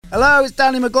Hello, it's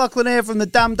Danny McLaughlin here from the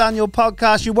Damn Daniel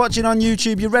podcast. You're watching on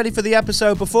YouTube. You're ready for the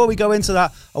episode. Before we go into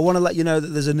that, I want to let you know that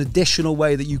there's an additional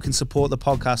way that you can support the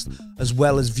podcast as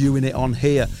well as viewing it on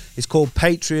here. It's called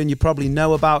Patreon. You probably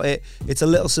know about it. It's a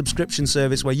little subscription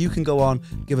service where you can go on,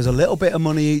 give us a little bit of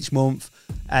money each month,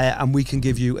 and we can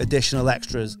give you additional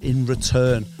extras in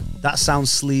return. That sounds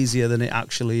sleazier than it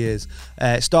actually is.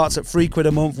 It starts at £3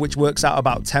 a month, which works out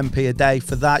about 10p a day.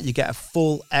 For that, you get a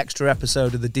full extra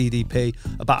episode of the DDP,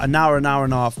 about an hour and a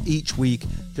half each week,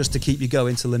 just to keep you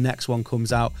going till the next one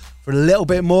comes out. For a little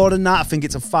bit more than that, I think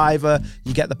it's a £5.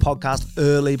 You get the podcast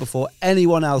early before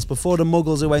anyone else, before the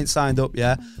muggles who ain't signed up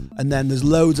yet. And then there's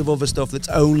loads of other stuff that's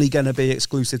only going to be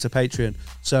exclusive to Patreon.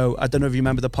 So I don't know if you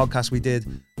remember the podcast we did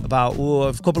about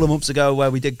a couple of months ago where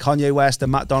we did Kanye West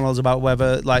and McDonald's about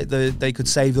whether they could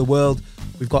save the world.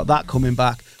 We've got that coming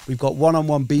back. We've got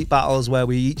one-on-one beat battles where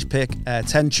we each pick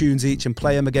 10 tunes each and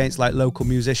play them against like local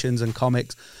musicians and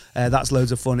comics. That's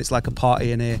loads of fun. It's like a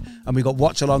party in here. And we've got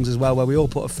watch-alongs as well where we all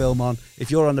put a film on.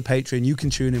 If you're on the Patreon, you can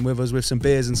tune in with us with some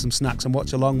beers and some snacks and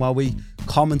watch along while we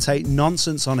commentate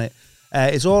nonsense on it.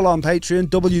 It's all on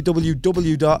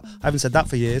Patreon, I haven't said that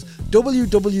for years,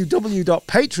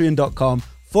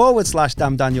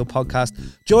 www.patreon.com/Damn Daniel podcast.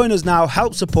 Join us now,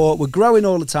 help support. We're growing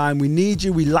all the time. We need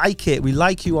you. We like it. We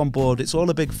like you on board. It's all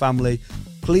a big family.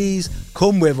 Please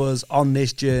come with us on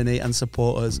this journey and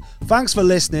support us. Thanks for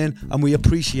listening, and we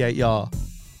appreciate y'all.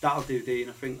 That'll do, Dean.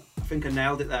 I think I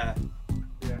nailed it there.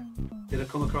 Yeah. Did I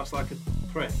come across like a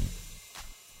prick?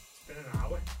 It's been an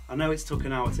hour. I know it's took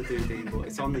an hour to do, Dean, but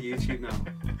it's on the YouTube now.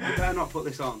 You better not put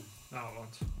this on. No, I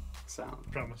won't.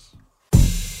 Sound. Promise.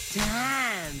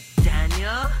 Damn,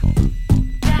 Daniel.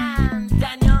 Damn,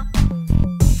 Daniel.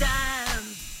 Damn,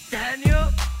 Daniel.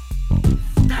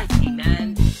 Spicy,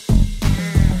 man.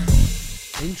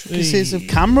 Intricacies of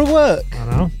camera work. I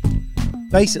know.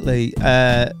 Basically,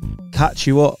 catch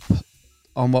you up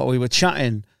on what we were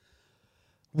chatting.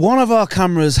 One of our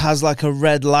cameras has like a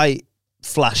red light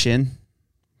flashing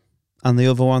and the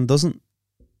other one doesn't.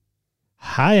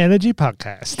 High energy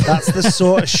podcast. That's the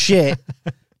sort of shit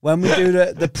when we do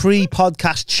the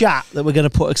pre-podcast chat that we're going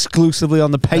to put exclusively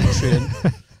on the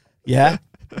Patreon. Yeah.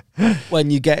 When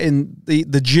you get in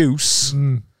the juice,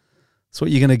 that's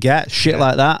what you're going to get. Shit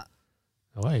like that.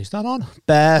 Oh, wait, is that on?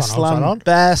 Bare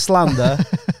slander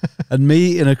and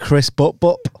me in a crisp butt.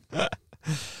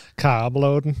 Carb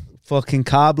loading. Fucking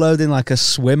carb loading like a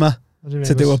swimmer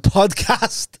to do a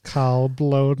podcast. Carb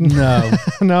loading. No.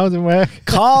 No, it didn't work.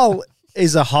 Carl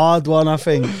is a hard one, I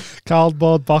think.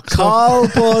 Cardboard box.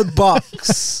 Cardboard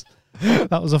box.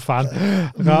 That was a fan. I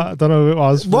don't know who it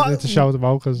was. But I need to shout them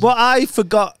out. What I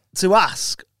forgot to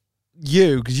ask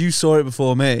you, because you saw it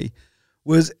before me,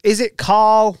 was, is it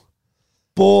Carl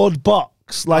Board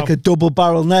Box, like a double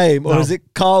barrel name, or is it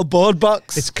Carl Board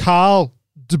Box? It's Carl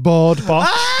de Board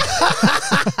Box.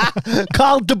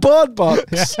 Carl de Board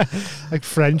Box. Yeah, like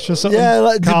French or something. Yeah,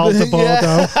 like Carl de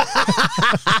Bordeaux.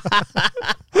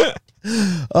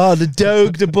 Oh, the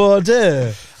Dogue de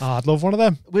Bordeaux. Oh, I'd love one of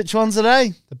them. Which ones are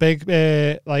they? The big,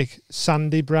 like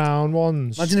sandy brown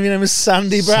ones. Imagine if your name was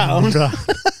Sandy Brown.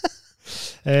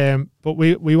 But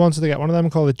we wanted to get one of them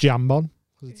called a Jambon.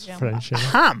 It's Jambon. French.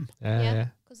 Ham. Yeah.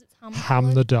 Because it's ham.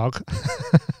 Ham the dog.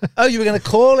 Oh, you were going to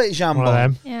call it Jambon? One of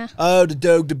them. Yeah. Oh, the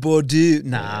Dogue de Bordeaux.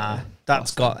 Nah, that's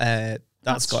got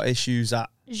issues. That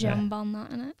Jambon,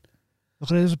 that, innit? Look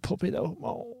at it as a puppy though.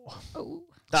 Oh.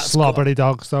 that's Slobbery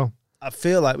dogs though. I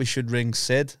feel like we should ring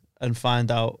Sid and find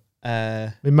out.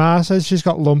 My ma says she's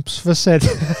got lumps for Sid.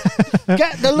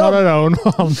 Get the Not lump. her own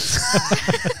ones.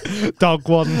 Dog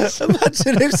ones.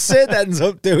 Imagine if Sid ends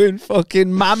up doing fucking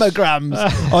mammograms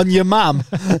on your mum.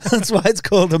 That's why it's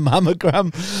called a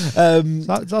mammogram. Is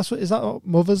that what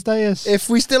Mother's Day is? If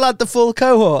we still had the full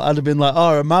cohort, I'd have been like,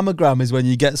 oh, a mammogram is when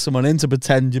you get someone in to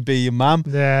pretend you be your mum.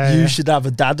 Yeah, You yeah. should have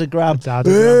a dadagram.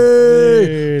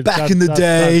 Hey, Back in the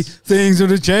day, things would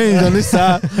have changed on this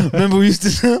side. Remember we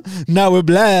used to... Now we're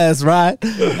blessed, right?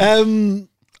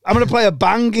 I'm going to play a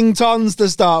Banging Tons to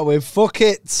start with. Fuck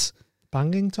it.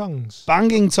 Banging tongues.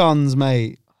 Banging Tons,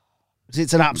 mate.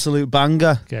 It's an absolute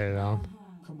banger. Get it on.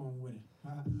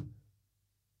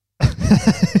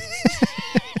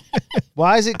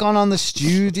 Why has it gone on the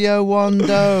studio one,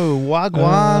 though?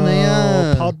 Wagwan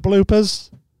here. Pod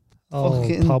bloopers.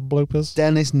 Fucking Pod bloopers.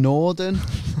 Dennis Norden.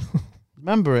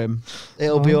 Remember him?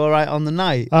 It'll be all right on the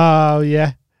night. Oh,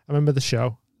 yeah. I remember the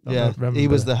show. Yeah, he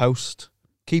was the host.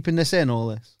 Keeping this in, all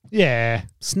this. Yeah.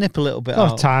 Snip a little bit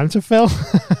Got out. time to fill.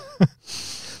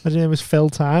 Imagine it was Phil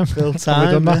Time. Fill Have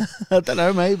we done time. I don't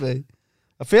know, maybe.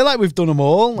 I feel like we've done them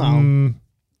all now.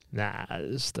 Nah,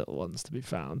 there's still ones to be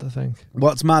found, I think.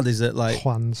 What's mad is that like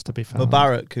Ones to be found.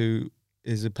 Mubarak, who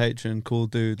is a patron, cool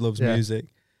dude, loves Yeah. music.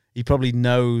 He probably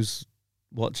knows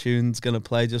what tune's gonna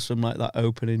play just from like that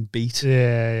opening beat.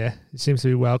 Yeah. It seems to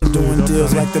be well Doing clued up,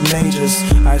 deals doesn't like the majors.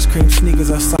 Ice cream sneakers,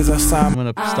 I saw. I'm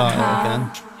gonna start it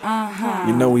again.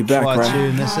 You know we back, What a right?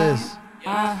 tune this is. it?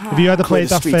 If you had played the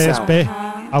that streets first out. bit,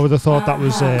 I would have thought that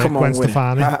was Come Gwen on with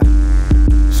Stefani.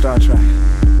 it. Star Trek.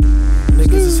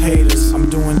 Niggas is haters. I'm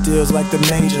doing deals like the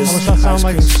majors. How much that sound Ice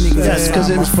like? cream sneakers, Yeah, it's because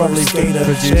it was probably skater.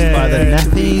 produced Yeah, by the yeah.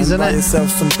 Nephies, isn't Buy it? yourself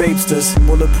some babesters.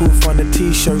 Bulletproof on the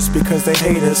t-shirts because they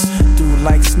hate us. Dude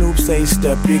like Snoop say,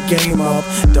 step your game up.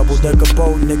 Double decker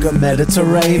boat, nigga,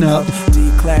 Mediterranean up.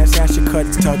 D-class, Asher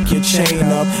cuts, tuck your chain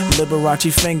up.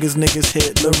 Liberace fingers, niggas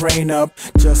hit Lorraine up.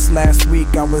 Just last week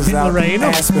I was Hit out Lorraine in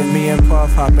up? Aspen. Me and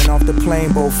Puff hopping off the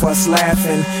plane, both us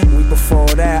laughing. Week before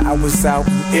that I was out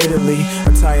in Italy.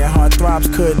 Retired heartthrobs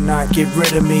could not get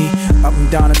rid of me. Up in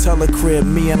Donatella crib,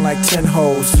 me and like 10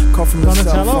 hoes. Call from the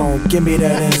cell Donatello? phone, give me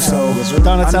that info.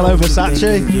 Donatello I know what you Versace,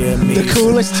 thinking, yeah, me the too.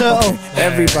 coolest turtle. Okay,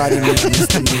 everybody needs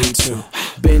to me too.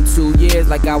 Been 2 years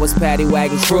like I was paddy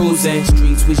wagon cruising.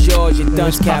 Streets was yours, you done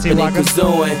was paddy capping and wagon.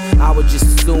 kazooing. I was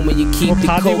just assuming you keep Well, the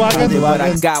paddy coke wagon? under, but I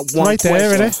Wagon. got one right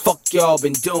there, question. innit? Fuck y'all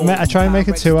been doing. I try and make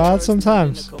it too hard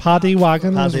sometimes. Paddy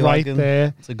Wagon was Paddy right Wagon.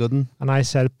 there, It's a good one. and I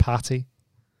said Patty.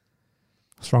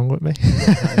 What's wrong with me?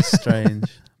 That's strange.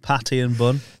 Patty and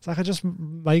bun. It's like I just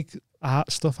make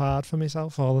stuff hard for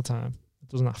myself all the time. It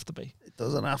doesn't have to be. It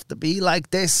doesn't have to be like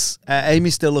this.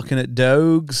 Amy's still looking at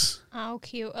Dogs. How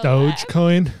cute. are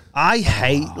Dogecoin. I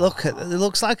hate. Look at it.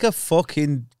 Looks like a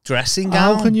fucking dressing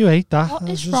gown. How can you hate that? What It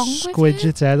is just wrong with squidge you?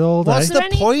 its head all day. What's there the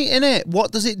any- point in it?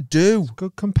 What does it do?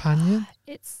 Good companion.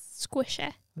 they? It's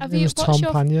squishy. His Have name you, was what's Tom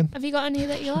your, Panion. have you got any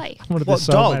that you like? What What many of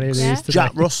dogs? these today.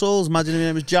 Jack Russell's. Imagine your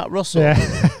name was Jack Russell.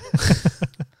 Yeah.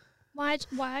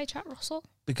 Why Jack Russell?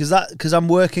 Because I'm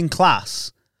working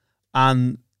class,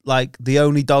 and like the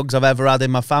only dogs I've ever had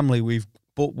in my family, we've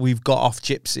got off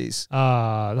gypsies,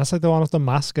 That's like the one with the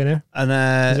mask in it.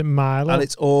 and Is it Milo? and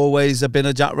it's always been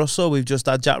a Jack Russell. We've just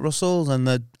had Jack Russells and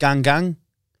the gang.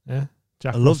 yeah.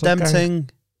 Jack I love Russell them gang. thing.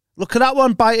 Look at that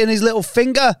one biting his little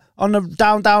finger on the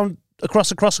down,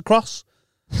 across.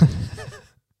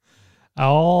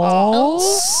 Oh,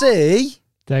 See,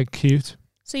 they're cute.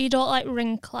 So you don't like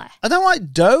wrinkly? I don't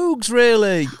like dogs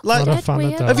really. Like, Not a Dead fan of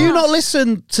weird. dogs. have you not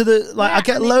listened to the like? Yeah, I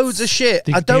get and loads of it's- shit.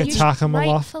 They I don't. attack them a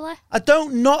lot. Rightfully. I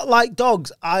don't not like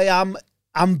dogs. I am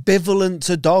ambivalent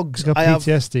to dogs. You got I have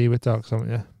PTSD with dogs, haven't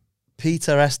you?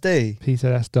 Peter SD.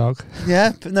 Peter S. Dog.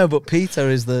 Yeah, but Peter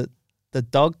is the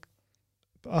dog,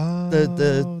 Oh,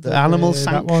 the animal that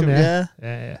sanctuary. one, Yeah.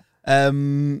 Yeah.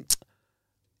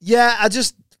 Yeah, I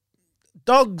just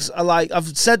dogs are like,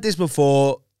 I've said this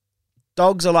before,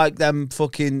 dogs are like them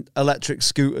fucking electric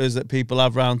scooters that people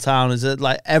have around town. Is it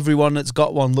like everyone that's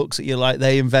got one looks at you like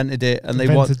they invented it, and they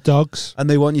want dogs.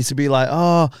 you to be like,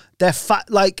 oh, they're fat.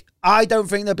 Like, I don't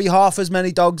think there'd be half as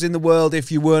many dogs in the world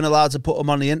if you weren't allowed to put them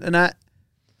on the internet.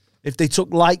 If they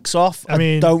took likes off, I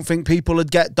mean, don't think people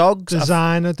would get dogs.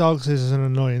 Designer dogs is an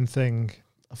annoying thing.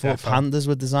 I thought Defo. pandas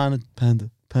were designer. Panda.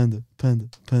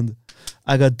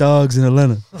 I got dogs in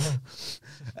Atlanta.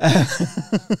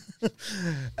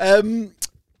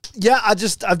 Yeah,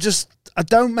 I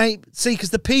don't make, see, because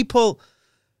the people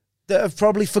that have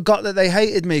probably forgot that they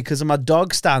hated me because of my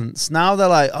dog stance, now they're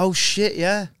like, oh shit,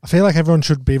 yeah. I feel like everyone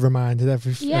should be reminded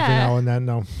every Yeah. now and then.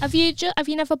 No, Have you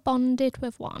never bonded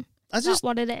with one? I Is just, that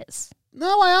what it is?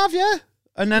 no, I have, yeah.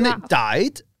 And then Wow. it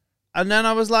died. And then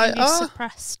I was like, And you oh,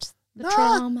 suppressed the nah.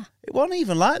 trauma. it wasn't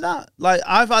even like that. Like,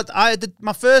 I had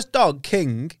my first dog,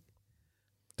 King.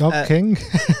 Dog King,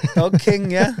 Dog King,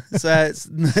 yeah. So it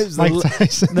was Mike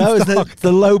Tyson. No, it was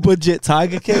the low budget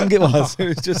Tiger King. It was. It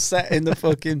was just set in the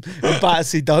fucking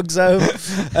Battersea Dog Zone.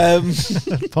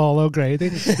 Paul O'Grady.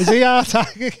 Is he our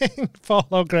Tiger King? Paul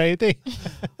O'Grady.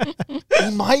 He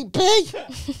might be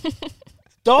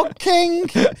Dog King.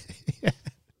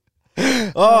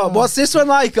 Oh, what's this one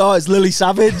like? Oh, it's Lily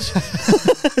Savage.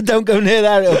 Don't go near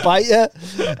there; it'll bite you.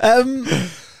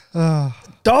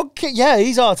 Dog King. Yeah,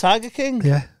 he's our Tiger King.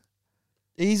 Yeah.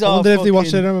 He's I our. wonder if they watch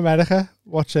it fucking in America.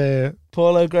 Watch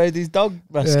Paul O'Grady's Dog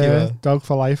Rescuer. Dog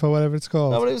for Life or whatever it's Is that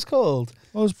called. what it was called?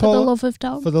 What was For the Paul? love of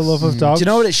dogs. For the love of dogs. Do you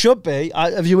know what it should be?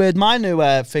 Have you heard my new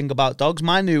thing about dogs?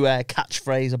 My new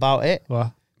catchphrase about it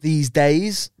What? these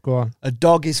days: Go on. a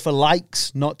dog is for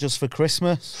likes, not just for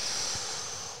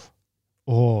Christmas.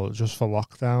 Oh, just for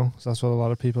lockdown. So that's what a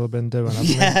lot of people have been doing. Haven't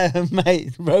they? Yeah,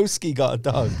 mate. Roski got a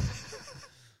dog.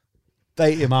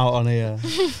 Bait him out on here.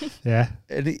 Yeah.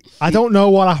 And I don't know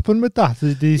what happened with that.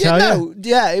 Did he tell you?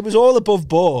 yeah, it was all above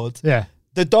board. Yeah.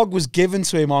 the dog was given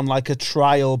to him on like a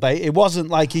trial bait. It wasn't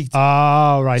like he.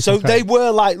 Oh, right. So okay. they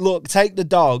were like, look, take the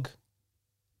dog,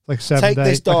 like 7 take days,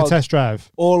 this dog. like a test drive.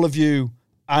 all of you,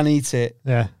 and eat it.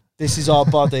 Yeah. This is our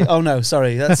body. Oh no,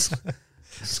 sorry, that's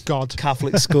It's God.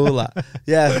 Catholic school. That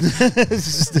yeah,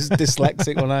 this is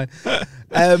dyslexic one.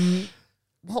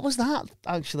 What was that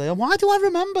actually? And why do I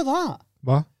remember that?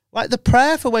 What? Like the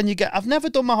prayer for when you get. I've never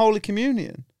done my Holy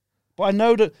Communion, but I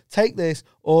know that take this,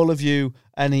 all of you,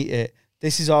 and eat it.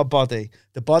 This is our body,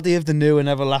 the body of the new and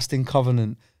everlasting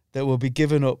covenant that will be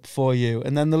given up for you.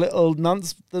 And then the little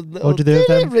nonce, the little What'd you do with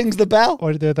them? rings the bell.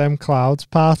 Or did them clouds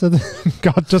parted?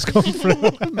 God just come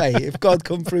through. Mate, if God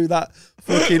come through that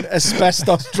fucking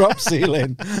asbestos drop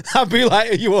ceiling, I'd be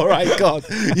like, are you all right, God?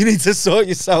 You need to sort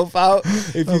yourself out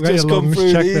if you Get just your come lungs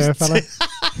through checked these. there, fella.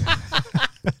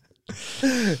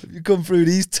 If you come through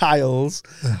these tiles.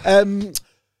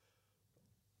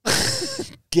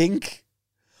 Gink.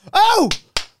 Oh!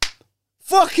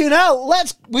 Fucking hell.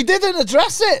 We didn't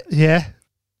address it. Yeah.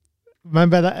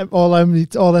 Remember that all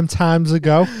them times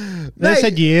ago? They Mate.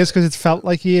 said years because it's felt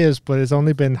like years, but it's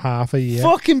only been half a year.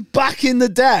 Fucking back in the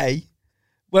day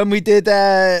when we did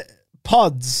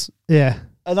pods, Yeah.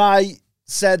 and I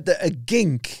said that a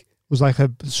gink It was like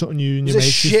something you was a mates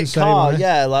used to shit say, car. wasn't it?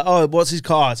 Yeah, like, oh, what's his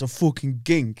car? It's a fucking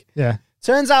gink. Yeah.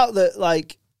 Turns out that,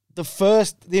 like,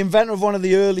 the inventor of one of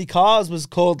the early cars was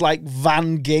called, like,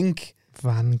 Van Gink.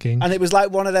 Van Gink. And it was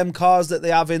like one of them cars that they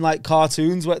have in, like,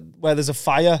 cartoons where there's a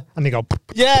fire. And they go,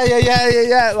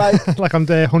 Yeah. Like, like on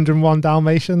the 101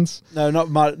 Dalmatians. no, not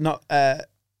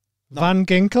Van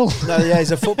Ginkel. no, yeah,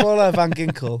 he's a footballer, Van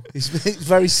Ginkel. He's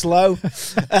very slow.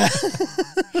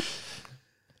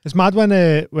 It's mad when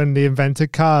they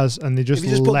invented cars and they just If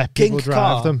you just put let people Gink drive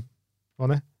car. them.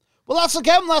 Wasn't it? Well,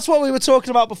 that's what we were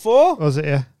talking about before. Was it,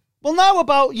 yeah? Well, now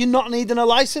about you not needing a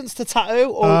license to tattoo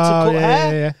or to cut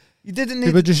hair. yeah. You didn't need.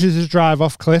 People just used to drive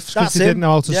off cliffs because That's they didn't him,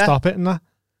 know how to yeah. stop it and that.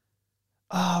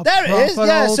 Oh, There it is. proper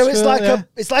Yeah, old so it's school, like yeah.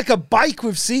 it's like a bike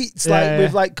with seats, Yeah, like yeah.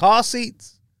 with like car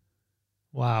seats.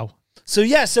 Wow. So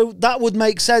yeah, so that would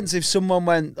make sense if someone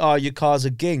went, "Oh, your car's a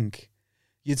gink."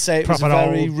 You'd say it was a Proper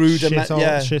very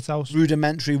old shit house.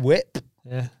 rudimentary whip.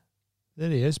 Yeah. There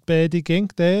he is, Birdie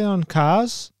Gink there on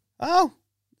cars. Oh,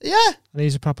 yeah. And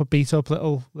he's a proper beat up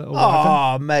little wagon.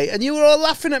 Oh, mate, and you were all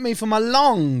laughing at me for my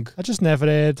long I just never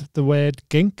heard the word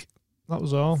gink. That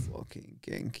was all. fucking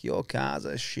gink. Your car's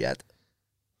a shit.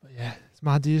 But yeah, it's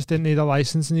mad. You just didn't need a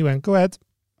license and you went, go ahead,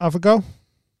 have a go.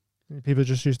 And people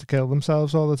just used to kill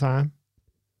themselves all the time.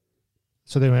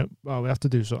 So they went, well, we have to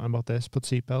do something about this. Put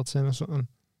seatbelts in or something.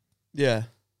 Yeah.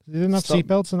 They didn't have Stop-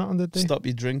 seatbelts or nothing, did they? Stop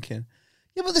you drinking.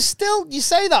 Yeah, but there's still, you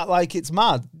say that like it's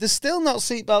mad. There's still not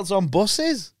seatbelts on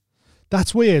buses.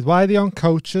 That's weird. Why are they on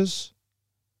coaches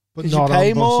but 'Cause you not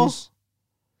pay on more? buses?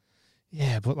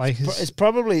 Yeah, but like... It's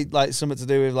probably like something to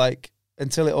do with like,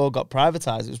 until it all got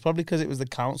privatised, it was probably because it was the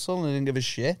council and they didn't give a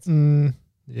shit.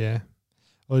 Yeah.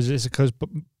 Or is it because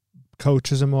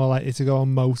coaches are more likely to go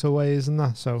on motorways and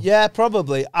that? So Yeah,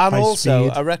 probably. And High also,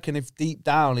 speed. I reckon if deep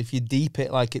down, if you deep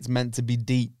it like it's meant to be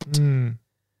deep, Mm,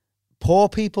 poor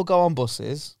people go on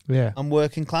buses yeah. and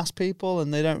working class people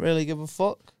and they don't really give a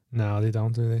fuck. No, they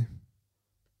don't, do they?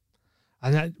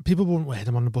 And people wouldn't wear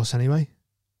them on the bus anyway.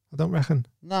 I don't reckon.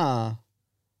 Nah.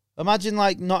 Imagine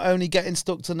like not only getting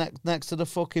stuck to next to the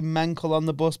fucking menkel on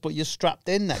the bus, but you're strapped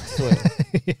in next to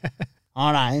it. Yeah.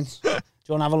 All right. Do you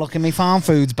want to have a look in my farm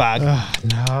foods bag?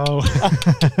 No.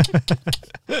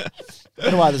 I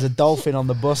don't know why there's a dolphin on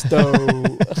the bus though.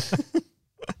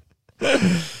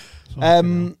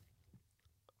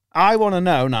 I want to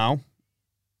know now.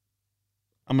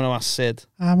 I'm going to ask Sid.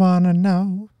 I want to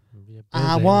know.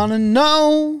 I want to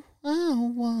know.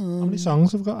 How many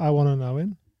songs have got I Want to Know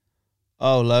in?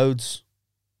 Oh, loads.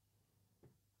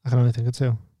 I can only think of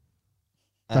two.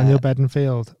 Daniel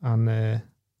Bedingfield and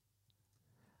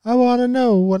I Want to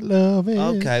Know What Love Is.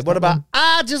 Okay, That what about one.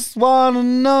 I Just Want to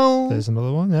Know There's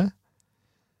another one, yeah.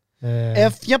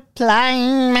 If You're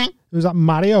Playing Me. Who's that?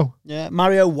 Mario. Yeah,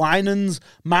 Mario Winans.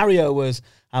 Mario was,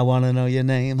 I want to know your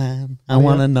name, man. I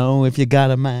want to know if you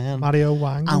got a man. Mario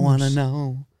Wang. I want to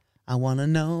know. I want to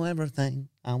know everything.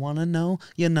 I want to know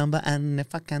your number and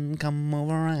if I can come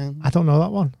over and... I don't know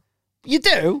that one. You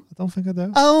do? I don't think I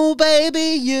do. Oh,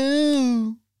 baby,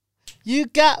 you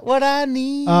got what I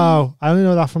need. Oh, I only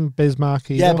know that from Biz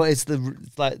Markie. Yeah, though. but it's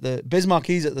like the Biz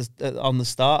Marquee's on the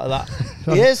start of that.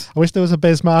 He is. I wish there was a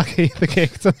Biz Markie at the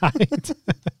gig tonight.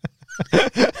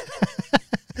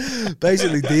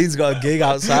 Basically, Dean's got a gig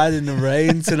outside in the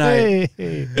rain tonight.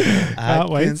 Hey. I Can't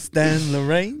wait. can't stand the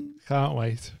rain. Can't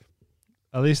wait.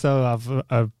 At least I'll have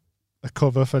a a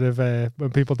cover for if when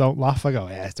people don't laugh. I go,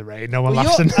 yeah, it's the rain. No one Well,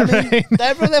 laughs in you're- the I mean,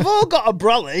 rain. they've all got a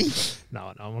brolly.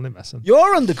 No, I'm only messing.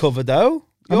 You're undercover though.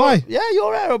 Am Your- I? Yeah,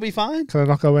 your hair will be fine. Can I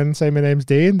not go in and say my name's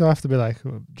Dean? Do I have to be like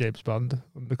oh, James Bond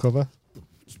undercover?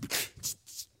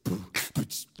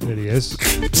 There he is.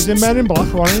 He's in Men in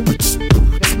Black, wasn't he?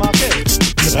 It's my kid. In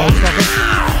the post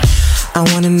office. I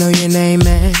wanna know your name,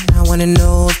 man. I wanna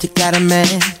know if you got a man.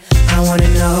 I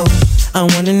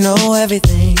wanna know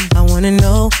everything. I wanna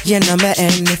know your number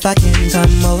and if I can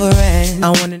come over and I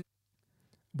wanna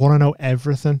Want to know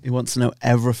everything. He wants to know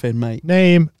everything, mate.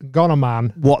 Name, got a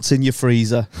man. What's in your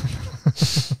freezer?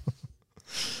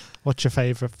 What's your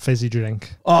favourite fizzy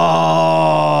drink?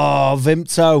 Oh,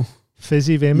 Vimto.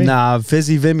 Fizzy Vimy? Nah,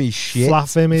 Fizzy Vimy shit. Flat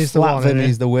Vimmy's the Flat one.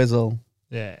 Vimmy's innit? the whizzle.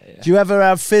 Yeah. Do you ever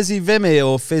have Fizzy Vimy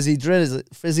or Fizzy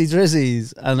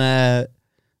Drizzies and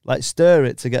like stir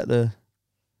it to get the...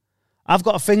 I've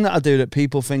got a thing that I do that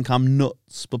people think I'm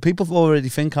nuts, but people already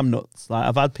think I'm nuts. Like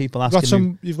I've had people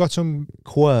asking me You've got some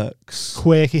quirks,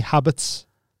 quirky habits.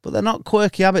 but they're not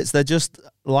quirky habits. They're just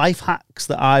life hacks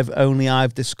that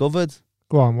I've discovered.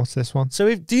 Go on, what's this one?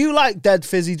 So do you like dead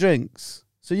fizzy drinks?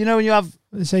 So you know when you have,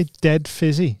 They say dead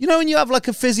fizzy. like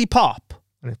a fizzy pop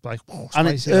And it's like, oh, and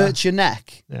it spicy that. hurts your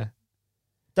neck. Yeah.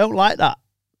 Don't like that.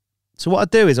 So what I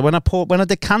do is when I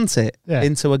decant it Yeah.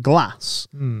 into a glass,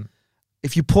 Mm.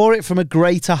 if you pour it from a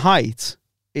greater height,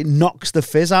 it knocks the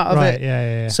fizz out of Right, it.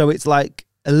 yeah. So it's like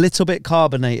a little bit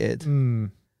carbonated,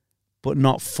 Mm. but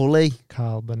not fully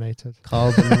Carbonated.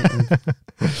 carbonated.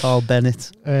 Carl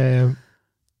Bennett.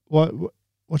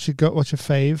 What's your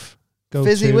fave? Go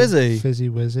Fizzy to? Wizzy? Fizzy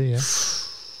Wizzy, yeah.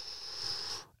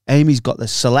 Amy's got the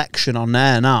selection on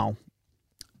there now.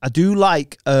 I do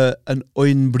like an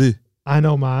Oinbru. I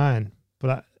know mine,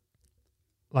 but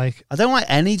I don't like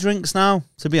any drinks now,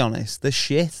 to be honest. They're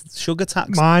shit. Sugar tax.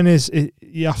 mine is,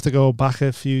 you have to go back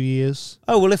a few years.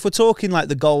 Oh, well, if we're talking like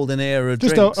the golden era of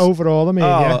Just drinks. overall, I mean,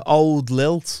 yeah. Old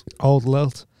Lilt. Old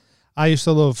Lilt. I used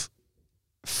to love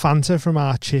Fanta from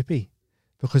our Chippy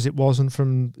because it wasn't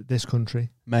from this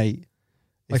country. Mate.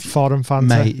 Like foreign Fanta.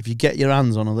 Mate, if you get your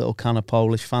hands on a little can of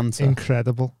Polish Fanta,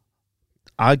 Incredible.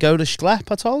 I go to Sklep.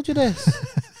 I told you this.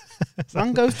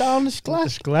 Man goes down to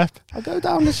Sklep. Sklep. I go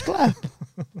down to Sklep.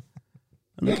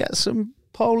 And I get some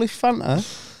Polish Fanta.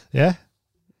 Yeah.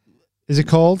 Is it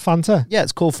called Fanta? Yeah,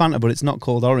 it's called Fanta, but it's not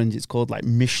called orange. It's called like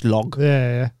Mishlog.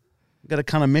 Yeah. Get a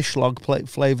can of Mishlog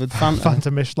flavoured Fanta.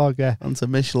 Fanta Mishlog, yeah. Fanta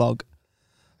Mishlog.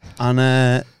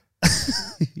 And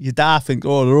your dad thinks,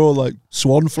 oh, they're all like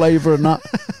swan flavour and that.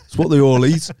 It's what they all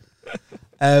eat.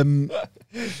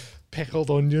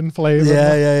 Pickled onion flavour.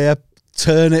 Yeah.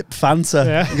 Turnip Fanta.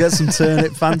 Yeah. You get some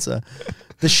turnip Fanta.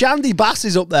 The Shandy Bass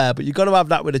is up there, but you've got to have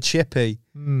that with a chippy.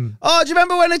 Mm. Oh, do you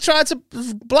remember when they tried to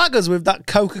blag us with that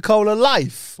Coca-Cola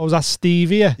Life? What was that,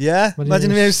 stevia? Yeah. What do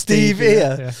Imagine if mean, it was Steve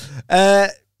here. Yeah.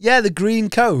 Yeah, the green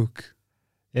Coke.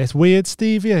 Yeah, it's weird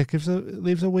stevia. It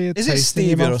leaves a weird Is it taste in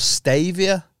your stevia or mouth.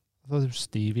 stavia? I thought it was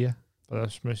stevia, but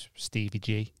that's Stevie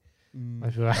G. Mm.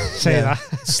 If I say Yeah.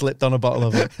 that. Slipped on a bottle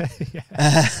of it. Yeah.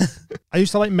 I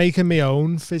used to like making my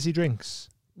own fizzy drinks.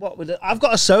 What with it? I've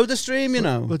got a soda stream, you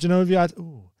know. But do you know if you had?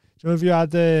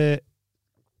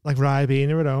 Like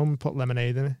Ribena at home, put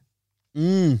lemonade in it?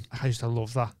 Mm. I used to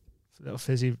love that little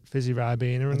fizzy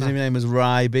Ribena and His that. name was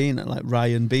Rye Beaner, like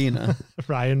Ryan Beaner.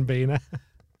 Ryan Beaner.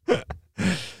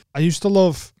 I used to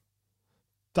love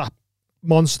that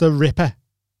Monster Ripper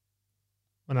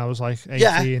when I was like 18.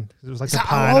 Yeah. It was like Is the that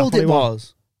how old it pineapple one.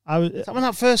 was? Is Is that when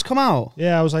that first come out?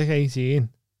 Yeah, I was like 18.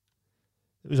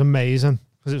 It was amazing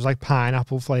because it was like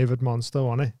pineapple flavoured Monster,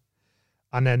 wasn't it?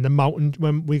 And then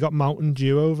when we got Mountain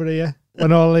Dew over here,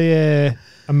 when all the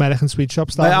American sweet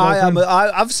shops started opening.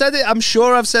 I've said it. I'm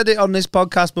sure I've said it on this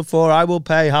podcast before. I will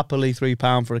pay happily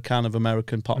 £3 for a can of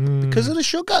American pop because of the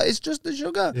sugar. It's just the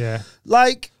sugar. Yeah.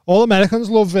 Like All Americans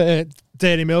love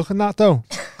dairy milk and that though,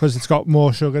 because it's got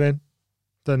more sugar in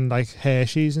than like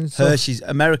Hershey's and stuff. Hershey's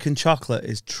American chocolate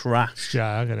is trash.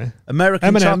 Yeah, isn't it? American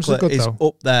M&Ms are chocolate good, is though.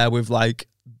 up there with like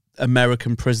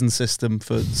American prison system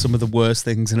for some of the worst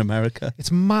things in America.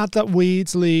 It's mad that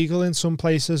weed's legal in some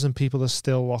places and people are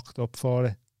still locked up for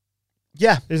it.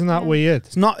 Yeah, Isn't that weird?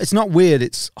 it's not weird.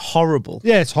 It's horrible.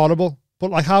 Yeah, it's horrible. But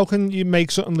like, how can you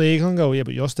make something legal and go, yeah,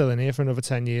 but you're still in here for another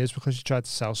 10 years because you tried to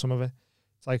sell some of it?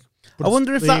 It's like, but I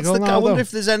wonder if it's that's legal the. now, I wonder though.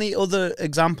 if there's any other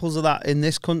examples of that in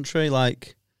this country.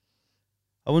 Like,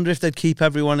 I wonder if they'd keep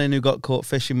everyone in who got caught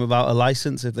fishing without a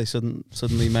license if they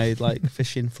suddenly made like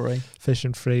fishing free.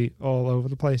 Fishing free all over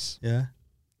the place. Yeah,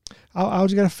 How'd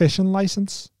you get a fishing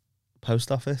license?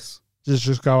 post office.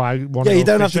 Just go. I want. Yeah, you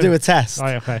don't have to do a test. Oh,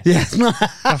 okay. Yeah, it's not. You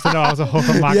have to know how to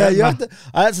hook a maggot. Yeah, you have to.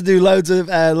 I had to do loads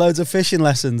of fishing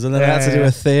lessons, and then I had to do Yeah.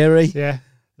 a theory. Yeah.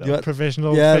 You had-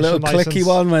 Provisional. Yeah, a fishing little clicky license.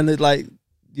 one when it like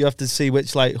you have to see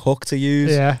which like hook to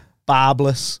use. Yeah.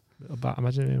 Barbless.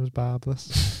 Imagine it was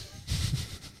barbless.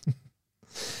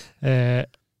 I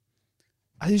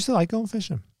used to like going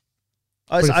fishing.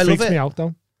 I But it love freaks me it. out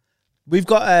though. We've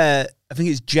got I think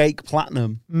it's Jake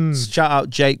Platinum. Mm. Shout out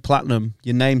Jake Platinum.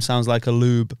 Your name sounds like a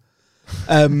lube.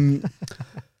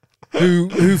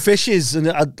 Who fishes, and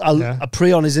I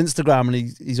pre on his Instagram,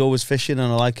 and he's always fishing,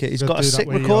 and I like it. He's Good got a do that sick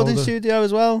where you recording hold the- studio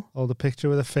as well. Oh, the picture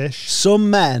with a fish. Some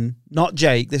men, not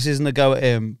Jake, this isn't a go at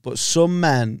him, but some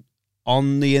men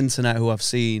on the internet who I've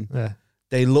seen, Yeah.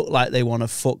 they look like they want to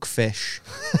fuck fish.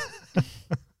 Do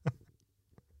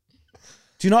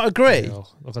you not agree? Oh,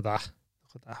 look at that.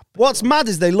 Look at that. What's mad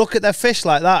is they look at their fish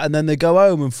like that, and then they go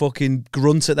home and fucking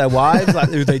grunt at their wives, like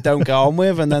who they don't get on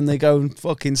with, and then they go and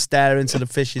fucking stare into the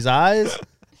fish's eyes.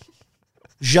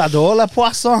 J'adore le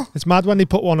poisson. It's mad when they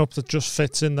put one up that just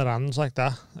fits in their hands like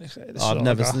that. Like, I've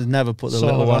never put the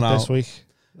little one this out. week.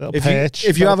 Little If perch.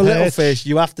 you have a little perch. fish,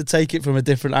 you have to take it from a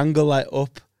different angle, like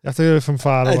up. You have to do it from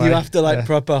far away. And you have to like Yeah.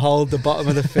 proper hold the bottom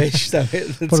of the fish so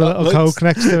the Put a top little looks- Coke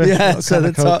next to it. Yeah, Little so can the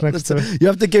of Coke top, next to it. you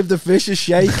have to give the fish a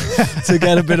shake to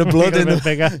get a bit of blood Get a in bit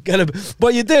the bigger.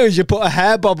 What you do is you put a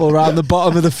hair bubble around the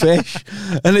bottom of the fish,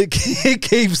 and it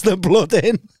keeps the blood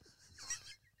in.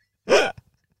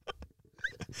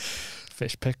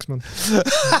 Fish picks, man.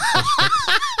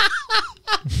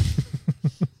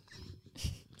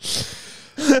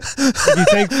 If you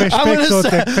take fish pics or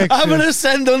dick pics, I'm gonna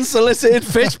send unsolicited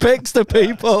fish pics to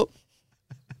people.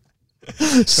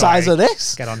 Size of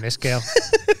this. get on this girl.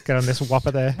 Get on this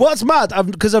whopper there. What's mad?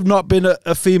 Because I've not been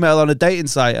a female on a dating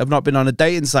site. I've not been on a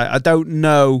dating site. I don't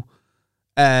know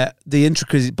the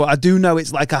intricacies, but I do know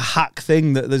it's like a hack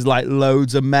thing that there's like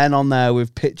loads of men on there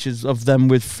with pictures of them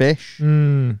with fish.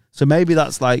 Mm. So maybe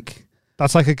that's like,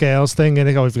 That's like a girl's thing, and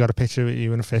they go, "If you got a picture of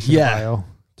you and a fish in Yeah. the bio,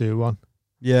 do one."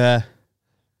 yeah,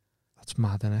 That's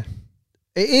mad, isn't it?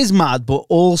 it is mad, but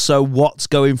also what's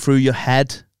going through your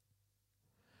head.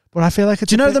 But I feel like it's.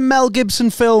 Do you know the Mel Gibson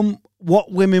film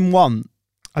What Women Want,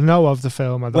 I know of the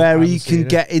film. I where he haven't can seen it.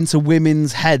 get into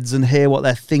women's heads and hear what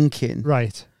they're thinking?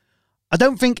 Right. I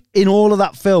don't think in all of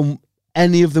that film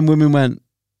any of them women went,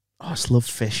 "Oh, I just loved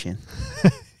fishing."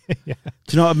 Yeah.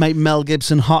 Do you know what would make Mel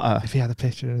Gibson hotter? If he had a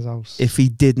picture in his house, If he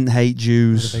didn't hate with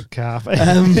Jews. a big calf.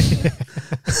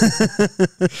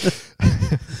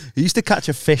 He used to catch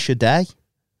a fish a day.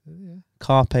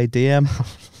 Carpe diem.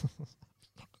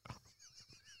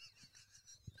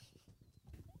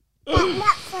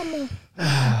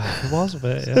 It was a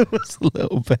bit, yeah. It was a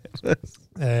little bit.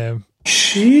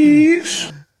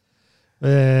 Jeez.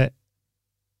 Yeah,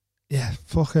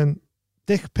 fucking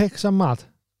dick pics are mad.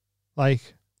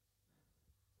 Like,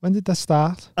 when did that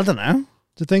start? I don't know. Do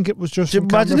you think it was just Do you from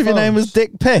imagine if camera your name was phones?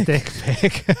 Dick Pick? Dick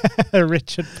Pic? A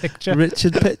Richard Picture.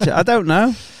 Richard Pitcher. I don't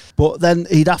know. But then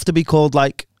he'd have to be called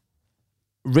like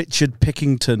Richard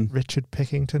Pickington. Richard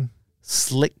Pickington.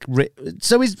 Slick Rick.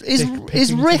 So is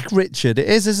Pickington. Rick Richard? It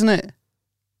is, isn't it?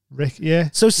 Rick, yeah.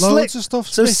 So Loads Slick. of stuff.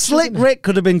 So Slick Rick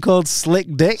could have been called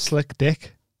Slick Dick. Slick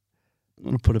Dick. I'm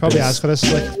gonna put a Probably bit. has got a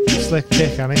slick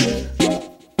dick, hasn't he?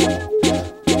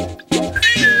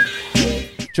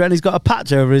 Do you reckon he's got a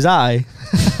patch over his eye?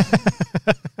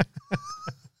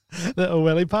 Little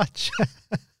willy patch.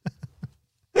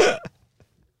 Do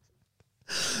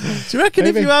you reckon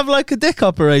Maybe. if you have like a dick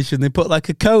operation, they put like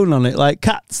a cone on it, like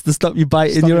cats, to stop you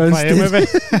biting Stop your you own playing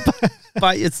with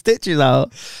bite your stitches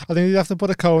out? I think you'd have to put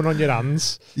a cone on your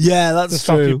hands Yeah, to that's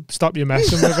stop true. stop you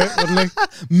messing with it, wouldn't he?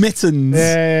 Mittens.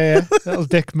 Yeah. Little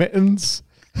dick mittens.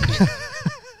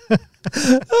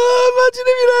 Oh, imagine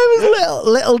if your name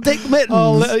was Little Dick Mittens.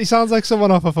 Oh, he sounds like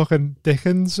someone off a fucking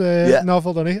Dickens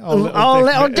novel, doesn't he?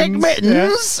 Little Dick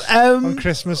Mittens. Yeah. On A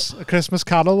Christmas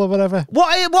Carol or whatever.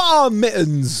 What are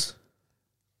mittens?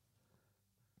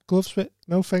 Gloves with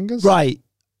no fingers. Right.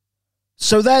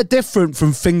 So they're different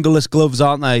from fingerless gloves,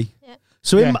 aren't they? Yeah.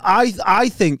 So I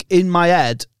think in my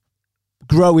head,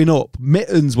 growing up,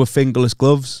 mittens were fingerless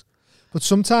gloves. But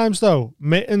sometimes though,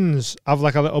 mittens have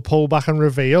like a little pull back and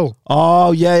reveal.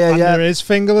 Oh yeah. And there is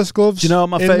fingerless gloves. Do you know what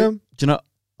my in favorite? them. Do you know?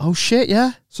 Oh shit!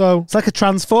 Yeah, So it's like a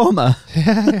transformer.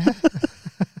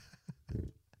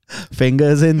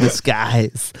 Fingers in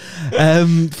disguise.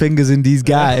 Fingers in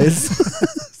disguise.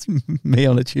 It's me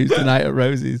on a Tuesday night at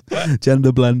Rosie's.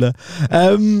 Gender blender.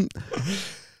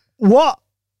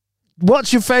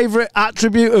 What's your favourite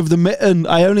attribute of the mitten?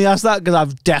 I only ask that because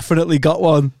I've definitely got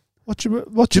one. what Do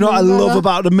you know what I love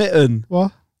about the mitten?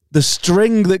 What? the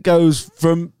string that goes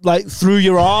from like through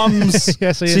your arms,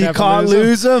 Yeah, so so you you never can't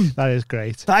lose them. That is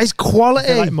great. That is I quality.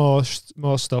 feel like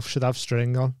more stuff should have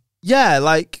string on. Yeah,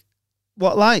 like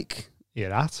what? Like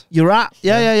You're at. you're at?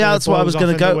 Yeah, Yeah, yeah, yeah. so it That's what I was blows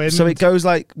going off to in the go. wind. So it goes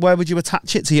like, where would you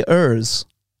attach it to your ears?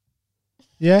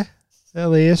 Yeah.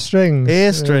 Little ear strings. Ear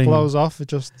It string. blows off. It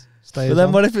just stays But then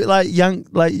on. what if it like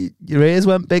like your ears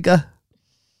went bigger?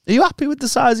 Are you happy with the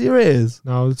size of your ears?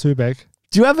 No, they're too big.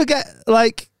 Do you ever get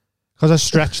like, Because I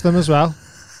stretched them as well.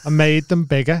 I made them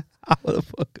bigger. how the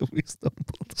fuck have we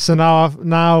stumbled? So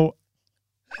now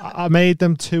I made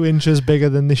them 2 inches bigger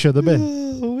than they should have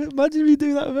been. Imagine if you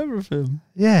do that with everything.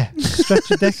 Yeah. Stretch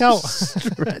your dick out.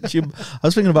 Stretch your, I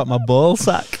was thinking about my ball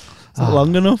sack. Is that Oh.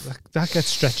 long enough? That gets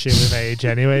stretchy with age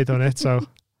anyway, doesn't it? So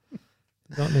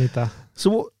you don't need that. So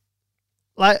what,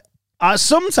 like,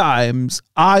 sometimes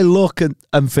I look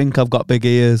and think I've got big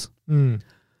ears. Mm.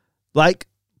 Like,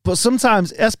 but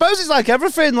sometimes, I suppose it's like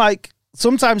everything, like,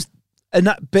 sometimes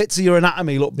bits of your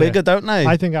anatomy look bigger, Yeah. don't they?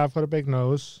 I think I've got a big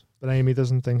nose, but Amy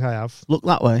doesn't think I have. Look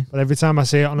that way. But every time I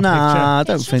see it on a Nah, picture, I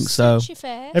don't It's think just so. suits your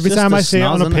face. every just time the I see it snaz,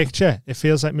 on a isn't it? picture, it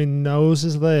feels like my nose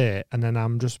is there, and then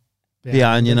I'm just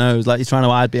Behind your it. nose, like you're trying to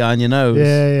hide behind your nose.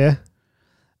 Yeah,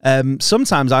 yeah.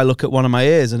 Sometimes I look at one of my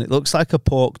ears and it looks like a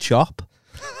pork chop.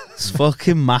 It's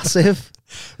fucking massive.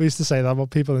 We used to say that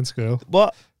about people in school.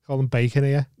 What? Call them bacon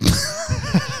ear.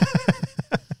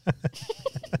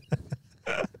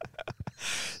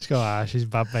 Just go, she's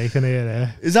bad bacon ear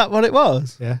there. Is that what it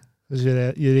was? Yeah. Because your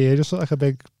ear just look like a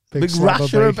big Big slab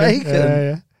rasher of bacon?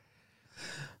 Yeah,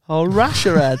 Oh,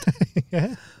 rasher head. yeah.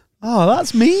 Yeah. Oh,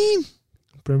 that's mean.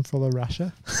 Brimful of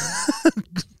rasher.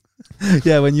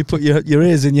 Yeah, when you put your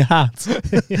ears in your hat,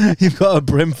 you've got a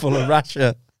brimful of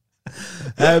rasher.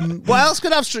 What else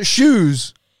could have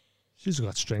shoes? She's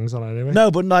got strings on anyway. No,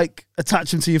 but like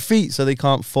attach them to your feet so they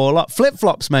can't fall off. Flip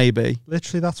flops, maybe.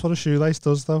 Literally, that's what a shoelace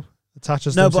does, though.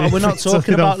 Attaches No, them to but your we're not feet so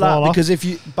talking they don't about that fall off. because if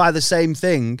you buy the same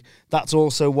thing, that's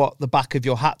also what the back of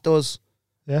your hat does.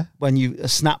 Yeah. When you a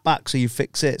snapback, so you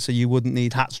fix it, so you wouldn't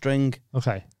need hat string.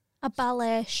 Okay. A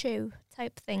ballet shoe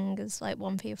type thing is like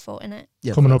one for your foot in it.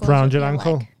 Yeah, Coming but up Goes round your your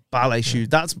ankle. leg. ballet shoe.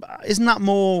 Isn't that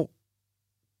more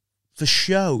for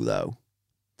show though?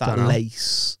 That Dunno.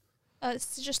 lace.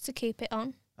 It's just to keep it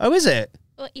on. Oh, is it?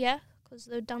 But yeah, because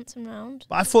they're dancing around.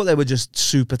 But I thought they were just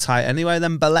super tight anyway.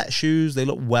 Them ballet shoes, they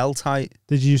look well tight.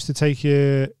 Did you used to take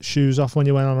your shoes off when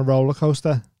you went on a roller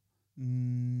coaster?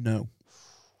 No,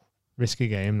 Risky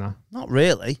game, that. not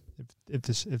really. If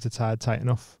they're tied tight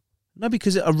enough. No,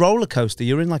 because a roller coaster,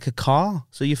 you're in like a car,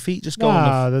 so your feet just go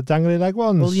on The dangly leg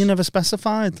ones. the. Well, you never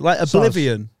specified. Like Soz.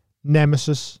 Oblivion.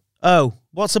 Nemesis. Oh,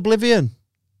 what's Oblivion?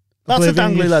 That's a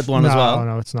Oblivion, dangly leg one as well.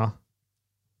 No, it's not.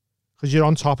 Because you're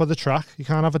on top of the track. You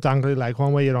can't have a dangly leg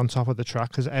one where you're on top of the track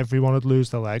because everyone would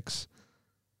lose their legs.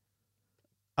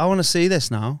 I want to see this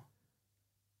now.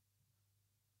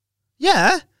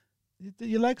 Yeah.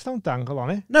 Your legs don't dangle on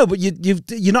it. No, but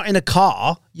you're not in a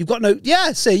car. You've got no.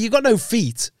 Yeah, see, you've got no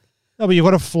feet. No, but you've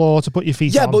got a floor to put your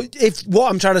feet Yeah, on. but if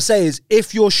what I'm trying to say is,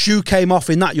 if your shoe came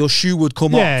off in that, your shoe would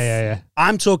come off. Yeah.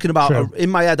 I'm talking about True. in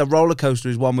my head, a roller coaster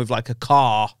is one with like a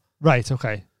car Right,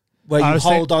 okay. where I you was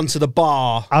hold onto the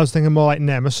bar. I was thinking more like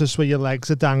Nemesis where your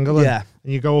legs are dangling. Yeah.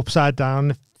 And you go upside down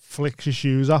and it flicks your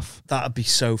shoes off. That'd be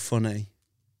so funny.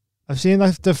 I've seen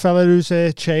like the fella whose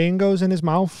chain goes in his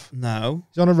mouth. No.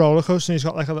 He's on a roller coaster and he's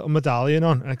got like a little medallion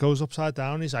on and it goes upside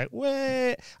down. He's like,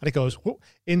 wait. And it goes whoop,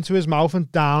 into his mouth and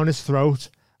down his throat.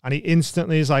 And he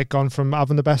instantly is like gone from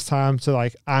having the best time to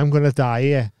like, I'm going to die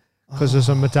here because there's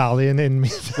a medallion in me.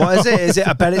 What is it? Is it?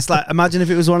 I bet it's like, imagine if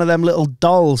it was one of them little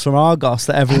dolls from Argos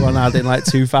that everyone had in like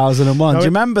 2001. No, Do you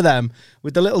remember them?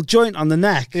 With the little joint on the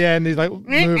neck? Yeah, and he's like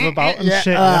move about and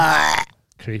shit. Ah.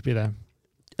 Creepy then.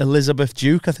 Elizabeth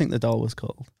Duke, I think the doll was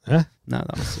called. Yeah. No,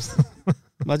 that was just.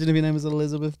 Imagine if your name was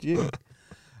Elizabeth Duke.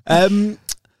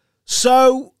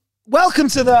 So, welcome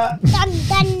to the.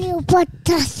 Daniel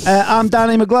Podcast. I'm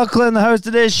Danny McLaughlin, the host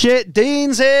of this shit.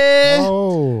 Dean's here.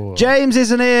 Oh. James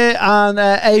isn't here, and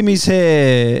Amy's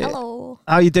here. Hello.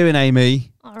 How you doing,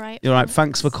 Amy? All right. You're right.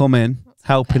 Thanks for coming,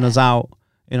 helping us out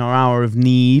in our hour of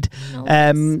need.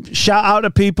 No, Shout out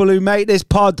to people who make this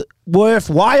pod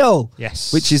worthwhile.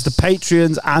 Yes. Which is the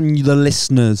Patreons and the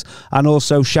listeners. And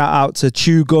also shout out to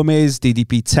Chew Gummies,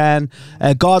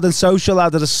 DDP10. Garden Social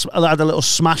had a little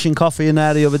smashing coffee in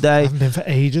there the other I day. haven't been for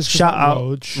ages. 'cause Shout that out.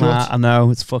 road shut. Nah, I know,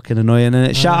 it's fucking annoying, isn't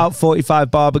it? Shout out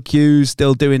 45 Barbecues,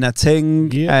 still doing their thing,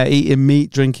 Yeah. eating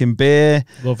meat, drinking beer.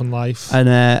 Loving life.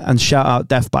 And shout out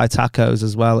Death by Tacos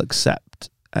as well, except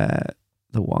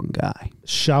the one guy.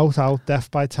 Shout out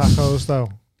Death by Tacos though.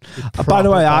 By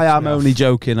the way, I am Proper only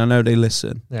joking. I know they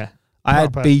listen. Yeah. I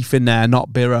had Proper. beef in there, not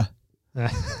birra. Yeah,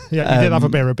 you did have a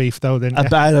bit of beef though, didn't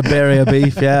you? I had a birria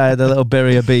beef, yeah. I had a little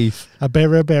birria beef. A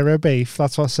bit of beef.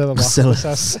 That's what Syllabus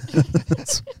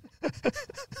says.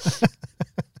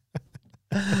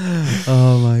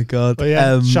 Oh my God. But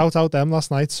yeah, shout out them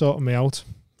last night, sorting me out.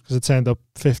 Because it turned up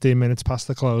 15 minutes past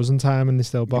the closing time and they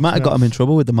still you boxed might have me got off. them in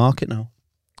trouble with the market now.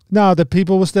 No, the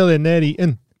people were still in there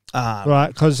eating. Ah, Right,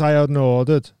 because I hadn't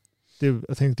ordered.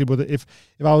 I think they would. If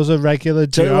I was a regular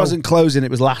So Joe, it wasn't closing, it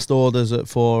was last orders at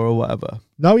 4 or whatever.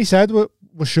 No, he said we're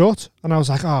shut, and I was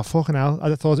like, oh fucking hell!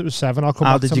 I thought it was 7. I'll come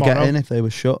How back did tomorrow. you get in if they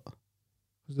were shut?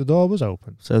 The door was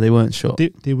open. So they weren't shut.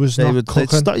 They was They not would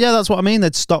cooking. stop, yeah, that's what I mean.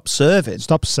 They'd stop serving.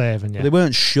 Stop serving. Yeah, But they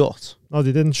weren't shut. no,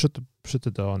 they didn't shut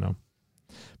the door. No,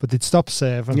 but they'd stop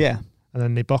serving. Yeah. and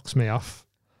then they boxed me off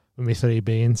with me 3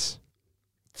 beans.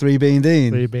 3 Bean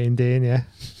Dean. 3 Bean Dean. Yeah,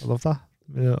 I love that.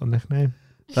 My little nickname.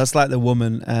 That's like the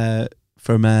woman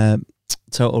from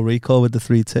Total Recall with the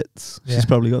 3 tits. Yeah. She's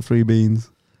probably got 3 beans.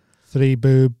 3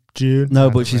 boob June. No,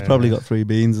 but she's probably got 3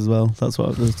 beans as well. That's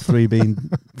what it was. 3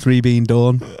 bean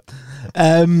Dawn.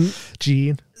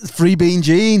 Jean. 3 Bean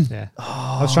Jean. Yeah.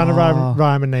 I was trying to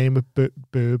rhyme a name with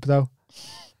boob though.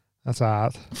 That's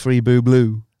hard. 3 Boo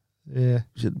Blue. Yeah.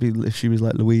 Should be if she was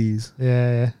like Louise.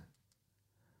 Yeah.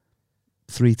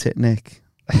 3 Tit Nick.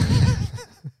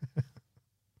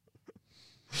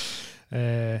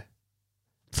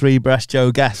 3 Breast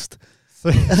Joe Guest.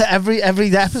 every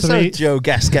episode 3 Joe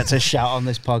Guest gets a shout on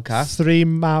this podcast. 3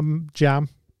 Mam Jan.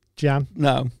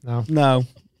 No.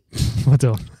 We're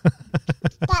done.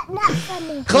 That's not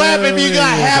funny. Clap if you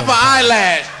got half an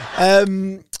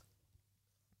eyelash.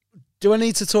 Do I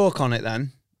need to talk on it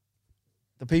then?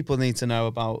 The people need to know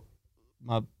about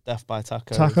my Death by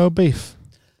Taco. Taco beef.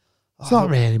 It's not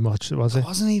really much, was It it?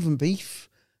 wasn't even beef.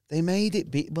 They made it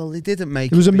beef. Well, they didn't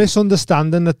make it. It was a beef.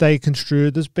 misunderstanding that they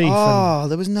construed as beef. Oh,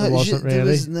 there was no. It wasn't There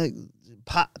was really.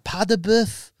 no pas de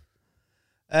boeuf.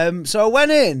 So I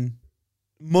went in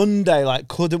Monday, like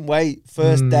couldn't wait.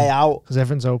 First day out. Because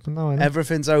everything's open now, isn't it?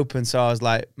 Everything's open. So I was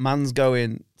like, man's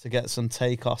going to get some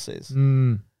takeosses.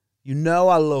 Mm. You know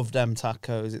I love them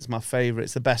tacos. It's my favourite.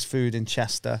 It's the best food in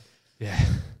Chester. Yeah.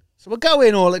 So we're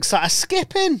going all excited,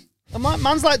 skipping. And my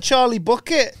man's like Charlie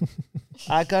Bucket.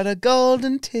 I got a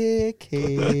golden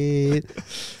ticket.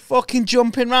 Fucking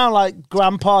jumping around like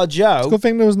Grandpa Joe. Good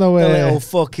thing there was no The little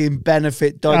fucking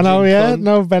benefit dodging. I know, yeah, cunt,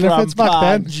 no benefits back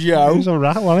Grandpa then. Joe. He was a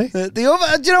rat, wasn't he? The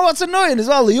other, do you know what's annoying as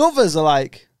well? The others are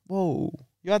like, whoa,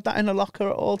 you had that in a locker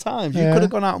at all times. You Yeah. could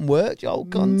have gone out and worked, you old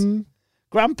cunt.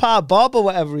 Grandpa Bob or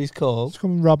whatever he's called. Just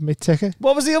come and rob me ticket.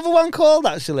 What was the other one called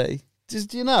actually?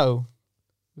 Do you know?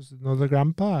 Was another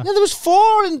grandpa? Yeah, there was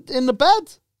 4 in the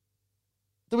bed.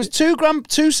 There was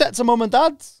 2 sets of mum and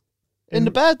dads in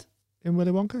the bed In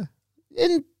Willy Wonka?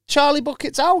 in Charlie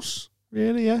Bucket's house.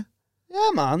 Really, yeah? Yeah,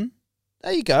 man.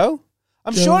 There you go.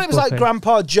 I'm Joe sure it was like Bucket.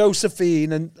 Grandpa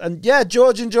Josephine and yeah,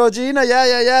 George and Georgina.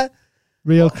 Yeah.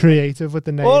 Real creative with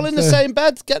the names. All in the there. same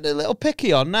bed. Getting a little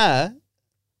picky on there.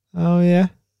 Oh, yeah?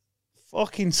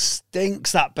 Fucking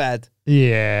stinks, that bed.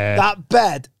 Yeah. That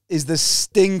bed is the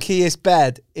stinkiest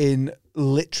bed in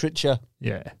literature.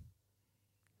 Yeah.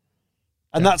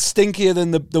 And that's stinkier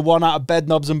than the one out of bed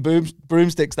knobs and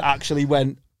broomsticks that actually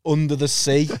went under the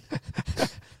sea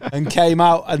and came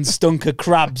out and stunk of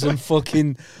crabs and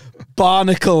fucking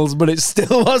barnacles, but it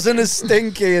still wasn't as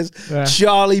stinky as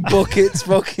Charlie Bucket's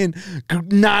fucking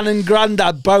nan and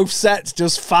granddad, both sets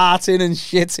just farting and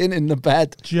shitting in the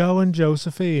bed. Joe and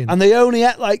Josephine. And they only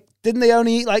ate didn't they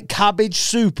only eat like cabbage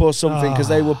soup or something because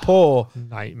they were poor?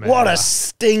 Nightmare. What a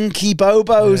stinky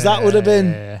bobos that would have been.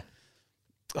 Yeah.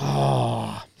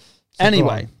 Oh. So Anyway.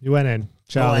 go on. You went in.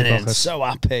 Charlie Went in, Bucket. so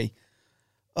happy.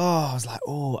 Oh, I was like,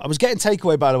 I was getting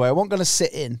takeaway, by the way. I wasn't going to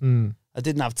sit in. I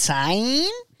didn't have time.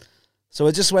 So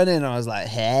I just went in and I was like,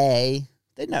 hey,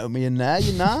 they know me in there,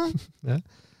 you know? Yeah.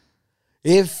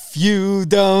 If you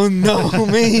don't know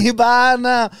me by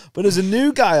now. But there's a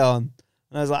new guy on.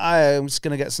 And I was like, I'm just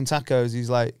going to get some tacos. He's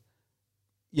like,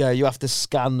 yeah, you have to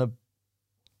scan the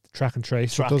Track and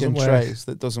trace. track doesn't and work. trace.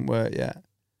 That doesn't work yet.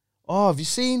 Oh, have you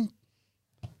seen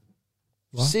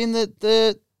What?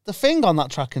 the thing on that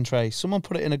track and trace? Someone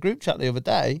put it in a group chat the other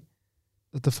day.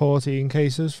 The 14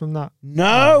 cases from that.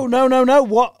 No.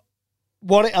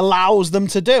 What it allows them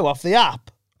to do off the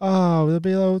app. Oh, there'll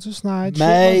be loads of snide shit.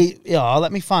 Mate, yeah,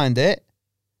 let me find it.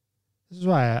 This is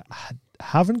why I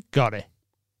haven't got it.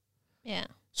 Yeah.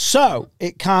 So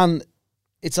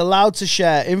it's allowed to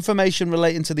share information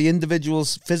relating to the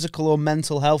individual's physical or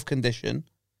mental health condition,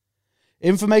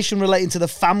 information relating to the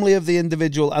family of the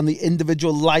individual and the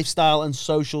individual lifestyle and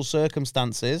social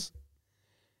circumstances,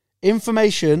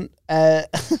 information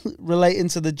relating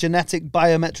to the genetic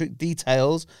biometric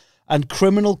details and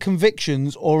criminal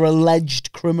convictions or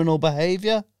alleged criminal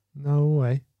behaviour. No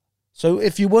way. So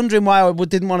if you're wondering why I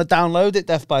didn't want to download it,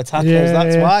 Death by Tacos,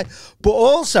 that's why. But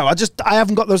also, I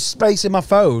haven't got the space in my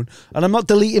phone, and I'm not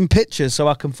deleting pictures so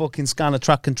I can fucking scan a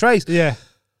track and trace. Yeah.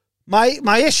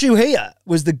 My issue here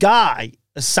was the guy,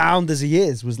 as sound as he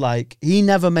is, was like, he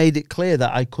never made it clear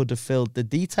that I could have filled the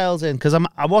details in, because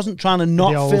I wasn't trying to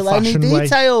not fill any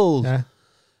details. Yeah.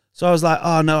 So I was like,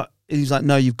 oh, no. He's like,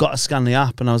 no, you've got to scan the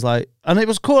app. And I was like, and it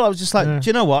was cool. I was just like, do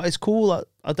you know what? It's cool.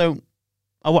 I'm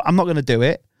not going to do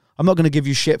it. I'm not going to give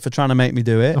you shit for trying to make me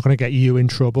do it. Not going to get you in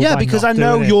trouble. Yeah, because I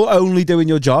know you're only doing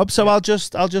your job, so I'll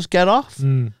just get off.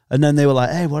 Mm. And then they were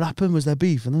like, "Hey, what happened? Was there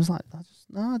beef?" And I was like,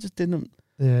 "I just didn't."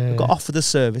 I got offered the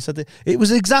service. It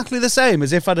was exactly the same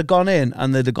as if I'd have gone in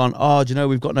and they'd have gone, "Oh, do you know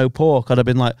we've got no pork?" I'd have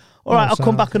been like, "All right, I'll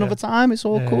come back another time. It's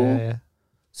all cool." Yeah.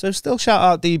 So still shout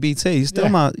out DBT. He's still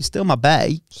my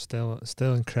bae. Still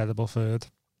incredible food.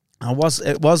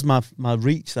 It was my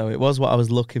reach though. It was what I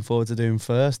was looking forward to doing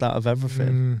first out of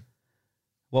everything.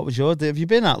 What was your? Have you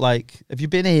been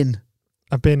in?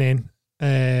 I've been in.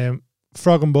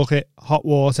 Frog and Bucket, Hot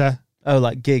Water. Oh,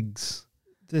 like gigs.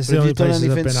 This is the only places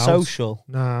I've been social? Out.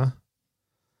 Nah,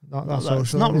 not that social.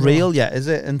 It's not real yet, is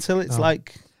it? Until it's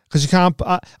like, because you can't.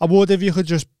 I would if you could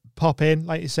just pop in,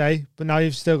 like you say, but now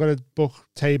you've still got to book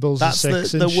tables. That's and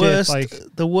six the and worst. Shit,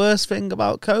 like the worst thing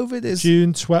about COVID is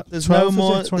June 12th. There's no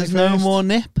more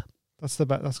nip. That's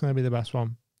going to be the best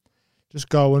one. Just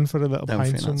going for a little Don't pint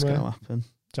think somewhere. that's going to happen.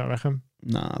 Do you reckon?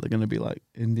 Nah, they're going to be like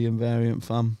Indian variant,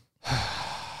 fam.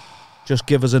 Just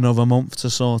give us another month to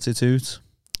sort it out.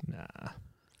 Nah,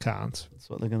 can't. That's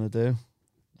what they're going to do.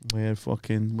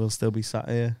 We'll still be sat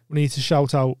here. We need to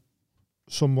shout out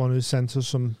someone who sent us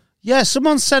some. Yeah,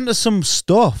 someone sent us some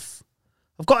stuff.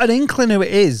 I've got an inkling who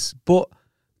it is, but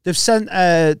they've sent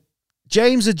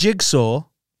James a jigsaw.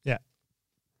 Yeah.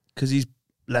 Because he's,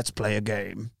 let's play a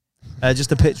game.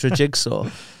 Just a picture of Jigsaw.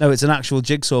 No, it's an actual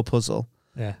jigsaw puzzle.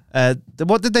 Yeah.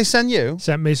 What did they send you?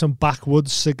 Sent me some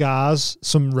backwoods cigars,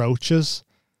 some roaches,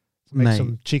 make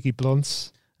some cheeky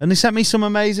blunts. And they sent me some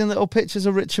amazing little pictures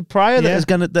of Richard Pryor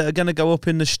that are gonna go up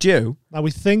in the stew. Now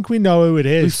we think we know who it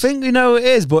is. We think we know who it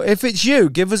is, but if it's you,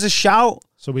 give us a shout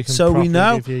so we can we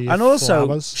know. Give you and also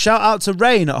flowers. Shout out to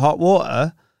Rain at Hot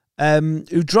Water,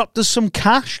 who dropped us some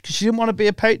cash because she didn't want to be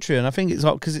a Patreon. I think it's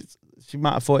hot because she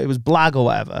might have thought it was blag or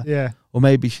whatever. Yeah. Or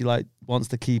maybe she wants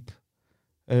to keep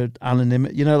her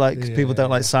anonymity. You know, cause people don't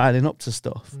like signing up to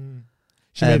stuff.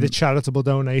 She made a charitable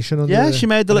donation. She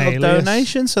made the little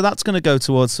donation, so that's going to go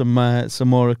towards some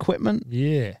more equipment.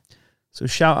 Yeah. So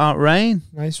shout out Rain.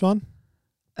 Nice one.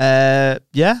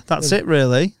 That's it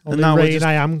really. Only and now Rain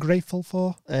I am grateful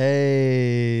for.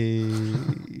 Hey.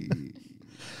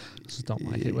 Just don't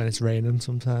like it when it's raining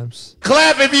sometimes.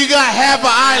 Clap if you got half an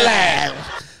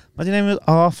eyelash. Imagine name was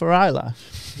Arthur Eyelash.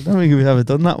 I don't think we've ever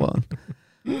done that one.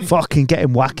 Fucking getting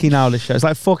wacky now, this show. It's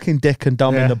like fucking Dick and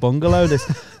Dom in the Bungalow. Do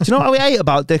you know what we hate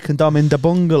about Dick and Dom in the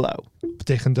Bungalow?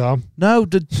 Dick and Dom? No,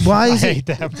 why is it?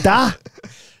 Da.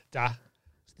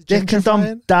 Dick and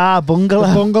Dom Da Bungalow.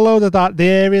 The bungalow, the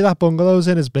area that bungalow's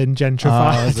in has been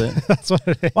gentrified. Oh, is it? That's what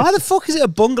it is. Why the fuck is it a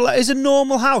bungalow? Is a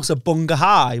normal house a bunga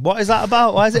high? What is that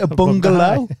about? Why is it a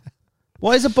bungalow?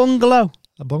 What is a bungalow?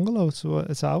 A bungalow,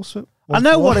 it's a house. I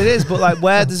know what it is, but like,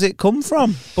 where does it come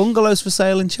from? Bungalows for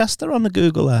sale in Chester on the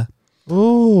Google there.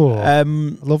 Oh, I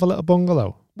love a little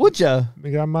bungalow. Would you? My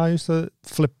grandma used to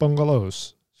flip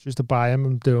bungalows. She used to buy them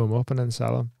and do them up and then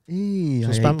sell them.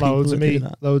 I spent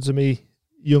loads of me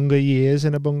younger years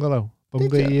in a bungalow.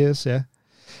 Years, yeah.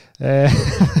 They're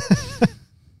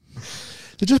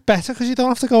just better because you don't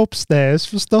have to go upstairs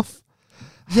for stuff.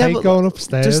 I hate going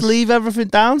upstairs. Just leave everything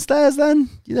downstairs then.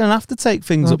 You don't have to take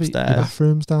things upstairs. The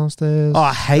bathroom's downstairs. Oh,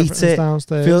 I hate it.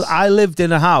 Downstairs. I lived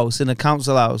in a house, in a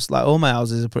council house. Like all my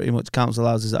houses are pretty much council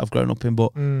houses that I've grown up in,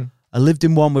 but I lived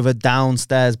in one with a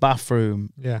downstairs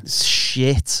bathroom. Yeah. It's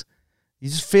shit. You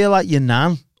just feel like your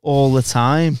nan all the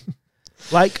time.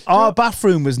 Like our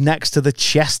bathroom was next to the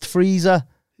chest freezer.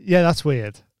 Yeah, that's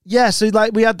weird. Yeah, so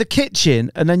like we had the kitchen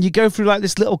and then you go through like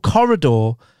this little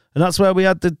corridor and that's where we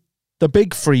had the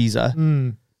big freezer.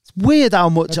 It's weird how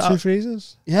much... Two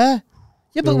freezers? Yeah.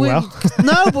 Yeah, but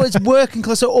no, but it's working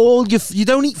class. So you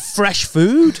don't eat fresh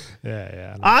food.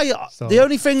 Yeah. The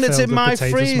only thing that's in my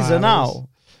freezer now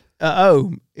at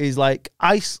home is like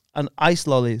ice and ice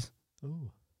lollies.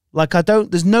 Ooh. Like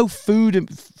there's no food in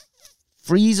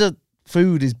freezer.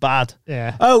 Food is bad.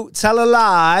 Yeah. Oh, tell a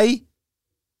lie.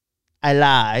 I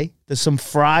lie. There's some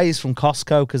fries from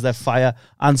Costco because they're fire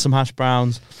and some hash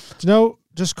browns. Do you know,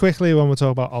 just quickly when we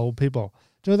talk about old people,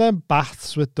 Do you know them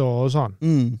baths with doors on?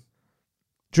 Mm.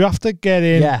 Do you have to get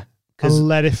in Yeah. and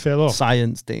let it fill up?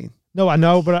 Science, Dean. No, I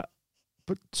know, but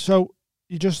so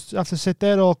you just have to sit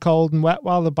there all cold and wet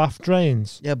while the bath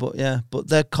drains. Yeah, but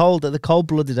they're cold. They're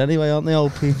cold-blooded anyway, aren't they,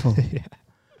 old people? Yeah.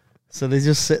 So they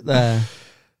just sit there.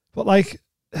 But like,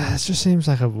 it just seems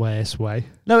like a worse way.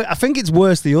 No, I think it's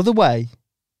worse the other way.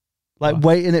 Like What?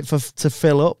 waiting it to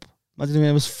fill up. Imagine if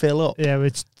it was fill up. Yeah,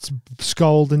 it's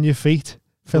scalding your feet.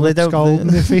 Well, they Philip don't- scalding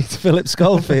your feet. Philip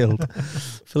Schofield.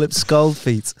 Philip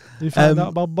Scoldfeet. You found out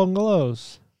about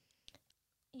bungalows?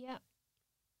 Yeah.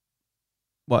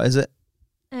 What is it?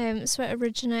 So it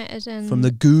originated in From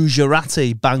the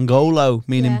Gujarati, Bangolo,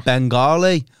 meaning Yeah.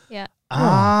 Bengali. Yeah.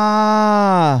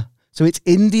 Ah. So it's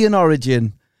Indian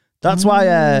origin. That's why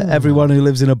everyone who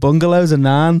lives in a bungalow is a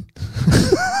nan.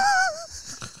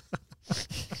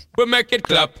 We make it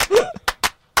clap.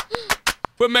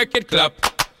 We make it clap.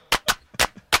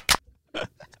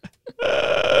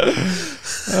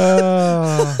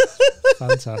 Oh,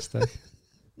 fantastic.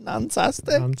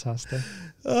 Fantastic.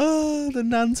 Oh, the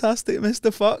nantastic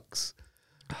Mr. Fox.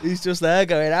 He's just there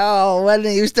going, oh,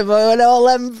 when all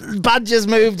them badgers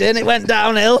moved in, it went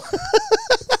downhill.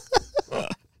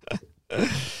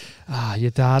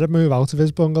 Your dad would move out of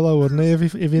his bungalow, wouldn't he?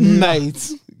 If he knew that?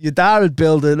 Mate, your dad would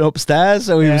build it upstairs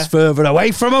so he was further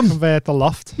away from him. Convert the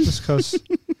loft just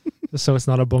so it's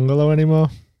not a bungalow anymore.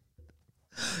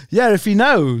 Yeah, if he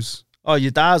knows. Oh,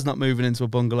 your dad's not moving into a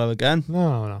bungalow again.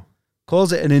 No.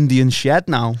 Calls it an Indian shed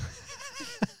now.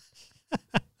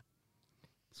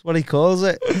 That's what he calls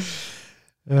it.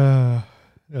 Oh.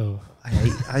 I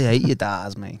hate your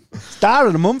dads, mate. It's Dad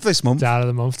of the month this month. Dad of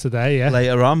the month today, yeah.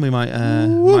 Later on, we might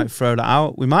throw that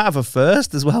out. We might have a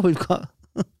first as well. We've got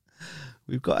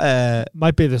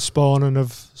might be the spawning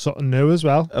of something new as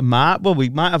well. a Mar. Well, we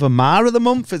might have a Mar of the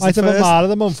month. It's Might the have a first Mar of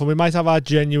the month, and we might have our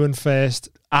genuine first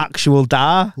actual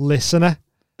Dar. listener.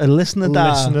 A listener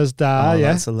Dar. Listener's Dar, Oh,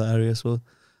 yeah. that's hilarious. Well,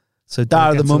 so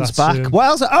Dar of the get to month's that back. soon. What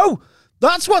else? Oh,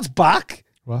 that's what's back.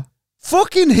 What?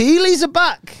 Fucking Heelys are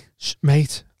back.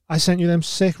 Mate, I sent you them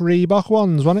sick Reebok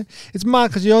ones, wasn't it? It's mad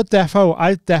because you're defo.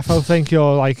 I defo think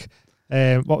you're like,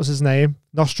 what was his name?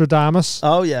 Nostradamus.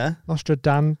 Oh yeah,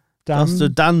 Nostradamus.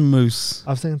 Nostradamus.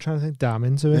 I was trying to think damn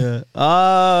into it. Yeah.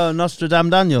 Oh, Nostradam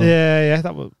Daniel. Yeah,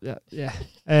 that was yeah.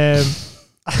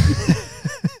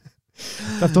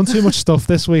 I've done too much stuff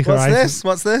this week. What's alright? this?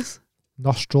 What's this?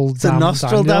 Nostril It's a Dam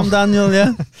nostril Daniel. Daniel,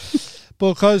 yeah.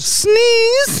 Because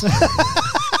Sneeze.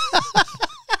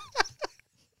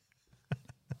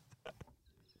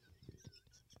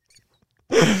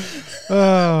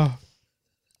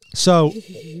 So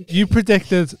you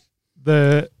predicted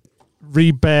the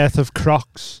rebirth of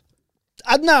Crocs.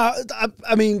 No,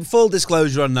 I mean, full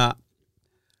disclosure on that.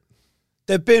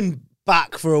 They've been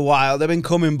back for a while. They've been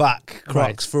coming back,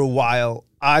 Crocs, for a while.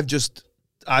 I just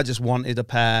wanted a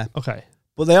pair. Okay.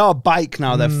 But they are bike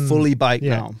now. They're fully bike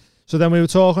now. So then we were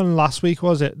talking last week,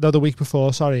 was it? No, the week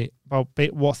before, sorry, about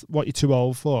what you're too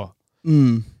old for.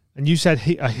 Mm. And you said,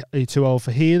 are you too old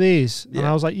for Heelys? And Yeah.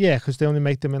 I was like, yeah, because they only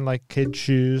make them in like kid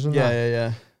shoes and that.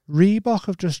 Yeah. Reebok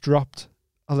have just dropped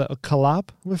a little collab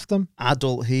with them.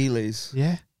 Adult Heelys.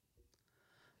 Yeah.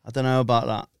 I don't know about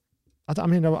that. I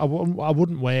mean, I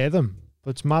wouldn't wear them,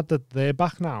 but it's mad that they're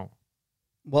back now.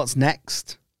 What's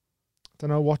next? Don't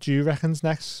know, what do you reckon's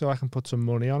next so I can put some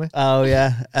money on it? Oh,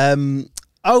 yeah.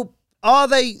 Are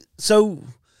they... So...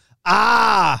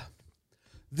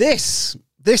 This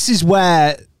is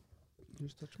where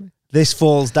Just touch me. this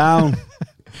falls down.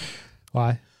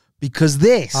 Why? Because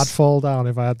this... I'd fall down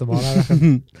if I had them on, I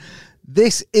reckon.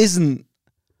 This isn't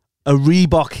a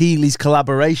Reebok Heelys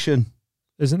collaboration.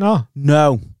 Is it not?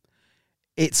 No.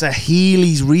 It's a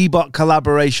Heelys Reebok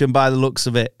collaboration by the looks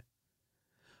of it.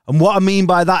 And what I mean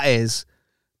by that is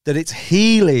that it's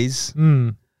Heelys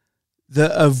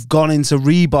that have gone into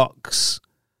Reeboks,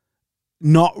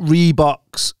 not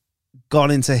Reeboks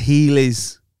gone into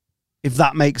Heelys, if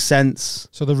that makes sense.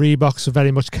 So the Reeboks are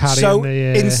very much carrying So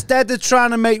the... instead of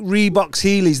trying to make Reeboks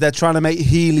Heelys, they're trying to make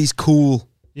Heelys cool.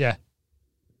 Yeah.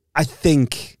 I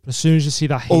think. As soon as you see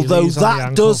that Heelys Although on the that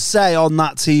ankle, does say on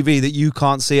that TV that you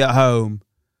can't see at home,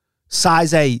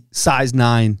 size 8, size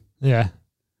 9. Yeah.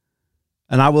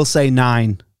 And I will say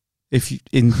 9 if you,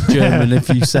 in German, if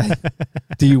you say,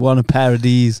 do you want a pair of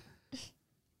these?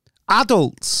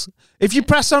 Adults. If you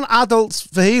press on adults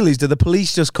for Heelys, do the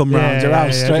police just come round your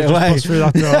house straight they just away? bust through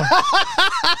that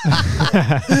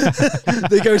door.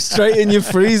 They go straight in your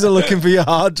freezer looking for your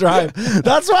hard drive. Maybe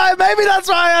that's why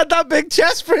I had that big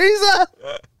chest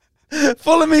freezer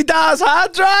full of me dad's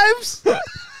hard drives.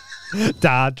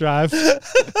 Dad drive.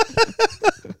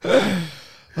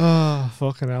 Oh,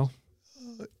 fucking hell.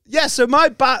 Yeah, so my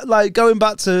going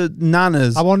back to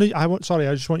Nanas. I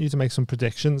just want you to make some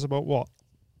predictions about what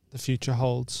the future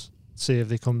holds. See if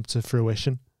they come to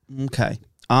fruition. Okay.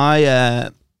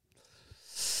 I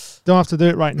don't have to do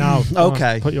it right now.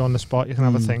 Okay. Put you on the spot. You can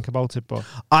have a think about it, but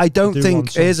I don't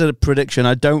think, here's a prediction,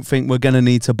 I don't think we're going to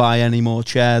need to buy any more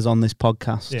chairs on this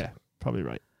podcast. Yeah, probably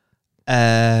right.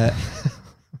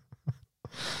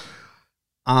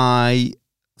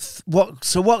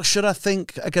 What should I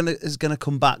think is going to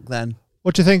come back then?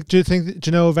 What do you think? Do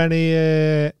you know of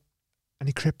any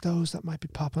cryptos that might be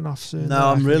popping off soon? No,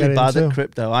 I'm really bad at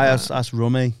crypto. I asked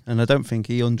Rummy, and I don't think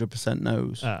he 100%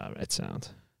 knows. Red sound.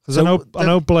 Because I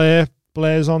know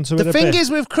Blair's onto it. The thing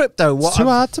is with crypto, it's too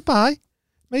hard to buy.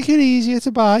 Make it easier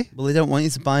to buy. Well, they don't want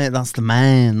you to buy it. That's the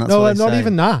man. That's no, what not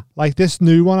even that. Like this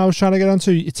new one I was trying to get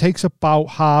onto, it takes about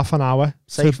half an hour.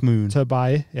 SafeMoon to buy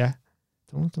it. Yeah,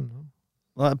 don't know.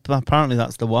 Well, apparently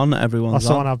that's the one that everyone's. That's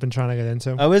the one I've been trying to get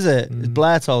into. Oh, is it?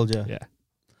 Blair told you? Yeah.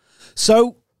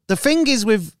 So the thing is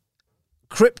with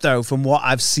crypto, from what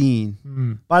I've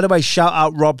seen. By the way, shout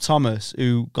out Rob Thomas,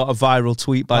 who got a viral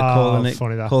tweet by calling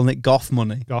it goth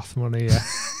money. Goth money, yeah.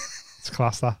 It's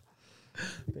class that.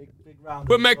 Big round.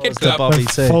 We'll make it clap. Bobby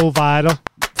T. Full viral.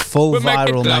 Full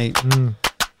viral, mate.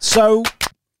 So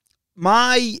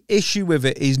my issue with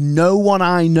it is no one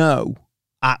I know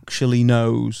actually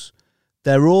knows.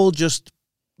 They're all just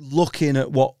looking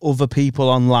at what other people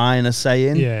online are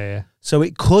saying. Yeah. So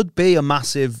it could be a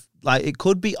massive, it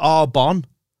could be Arbonne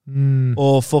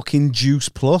or fucking Juice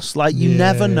Plus. You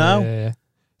never know. Yeah.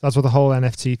 That's what the whole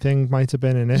NFT thing might have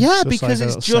been in it. Yeah, because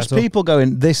it's just people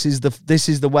going, this is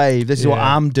the wave, this is what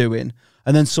I'm doing.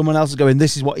 And then someone else is going,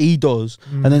 this is what he does.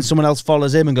 And then someone else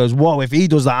follows him and goes, whoa, if he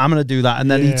does that, I'm going to do that. And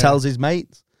then he tells his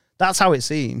mates. That's how it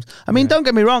seems. I mean, don't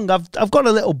get me wrong, I've got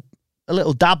a little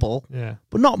dabble,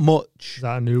 but not much. Is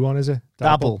that a new one, is it?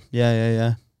 Dabble.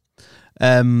 Yeah.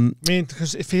 I mean,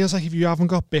 because it feels like if you haven't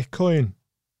got Bitcoin,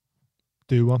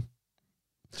 do one.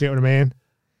 Do you know what I mean?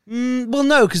 Well,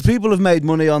 no, because people have made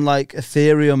money on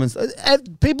Ethereum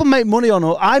and people make money on.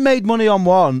 I made money on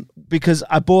one because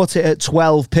I bought it at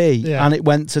 12p and it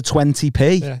went to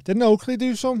 20p. Yeah, didn't Oakley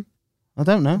do some? I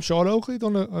don't know. I'm sure Oakley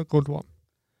done a good one.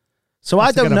 So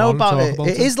I don't know about it.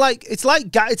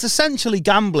 It's essentially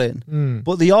gambling,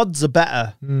 but the odds are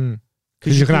better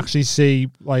because you can actually see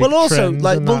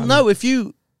if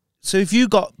you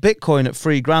got Bitcoin at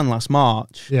 $3,000 last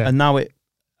March and now it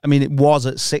was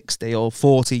at 60 or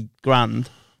 40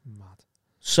 grand. Mad.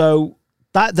 So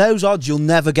those odds you'll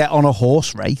never get on a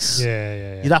horse race.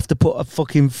 Yeah. You'd have to put a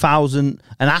fucking 1,000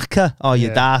 an acca. Oh,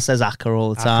 your dad says acca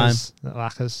all the time.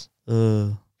 Accas.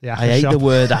 I hate the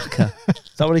word acca.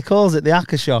 Is that what he calls it? The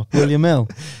acca shop, William Hill.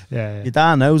 Yeah. Your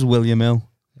dad knows William Hill.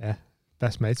 Yeah,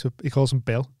 best mates. He calls him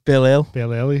Bill. Bill Hill.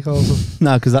 Bill Hill. He calls him.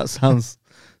 No, because that sounds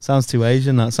too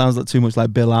Asian. That sounds like too much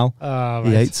like Bill Al. Oh,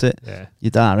 he hates it. Yeah.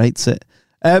 Your dad hates it.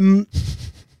 He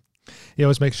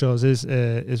always makes sure his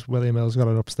William Hill's got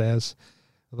it upstairs.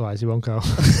 Otherwise, he won't go.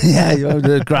 Yeah, you won't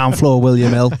do the ground floor,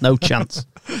 William Hill. No chance.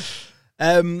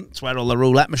 It's where all the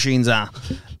roulette machines are.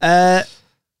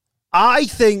 I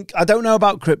don't know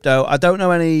about crypto. I don't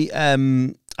know any. I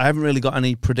haven't really got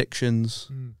any predictions.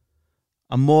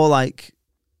 I'm more like,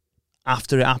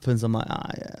 after it happens, I'm like,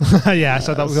 yeah. Yeah, I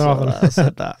said that was going to happen. I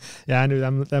said that. Yeah, I knew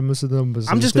them was the numbers.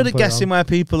 I'm just good at guessing where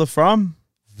people are from.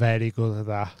 Very good at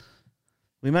that.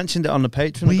 We mentioned it on the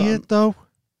Patreon. Weird, though.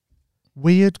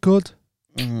 Weird good.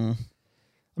 I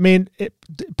mean, it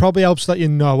probably helps that you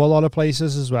know a lot of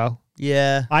places as well.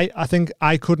 Yeah. I think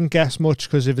I couldn't guess much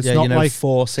because if it's not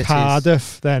 4 cities.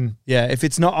 Cardiff, then... Yeah, if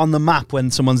it's not on the map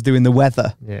when someone's doing the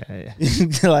weather. Yeah.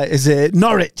 Is it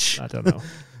Norwich? I don't know.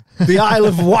 The Isle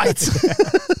of Wight.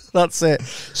 That's it.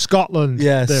 Scotland.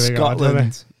 Yeah, there we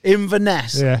Scotland. Go,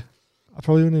 Inverness. Yeah. I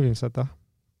probably wouldn't have even said that.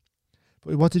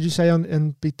 But what did you say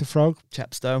on Beat the Frog?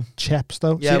 Chepstow.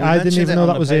 Yeah, see, I didn't even know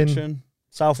that was in...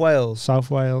 South Wales.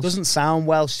 Doesn't sound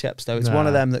Welsh, Chepstow. It's one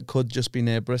of them that could just be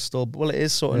near Bristol. Well, it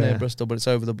is sort of near Bristol, but it's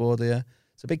over the border, yeah.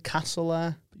 It's a big castle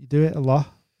there. You do it a lot.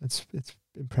 It's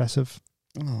impressive.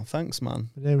 Oh, thanks, man.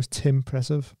 My name was Tim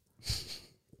Pressive.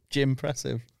 Jim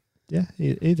Pressive. Yeah,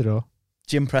 either or.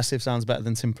 Jim Pressive sounds better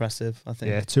than Tim Pressive, I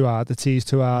think. Yeah, too hard. The T's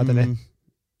too hard, isn't it?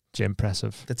 Jim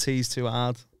Pressive. The T's too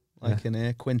hard. In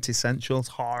here, quintessential. It's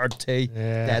hard tea.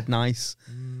 Yeah. Dead nice.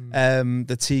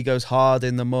 The tea goes hard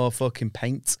in the more fucking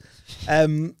paint.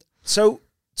 So,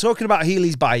 talking about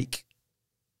Healy's bike,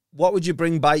 what would you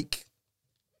bring bike?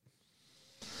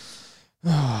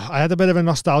 I had a bit of a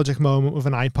nostalgic moment with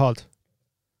an iPod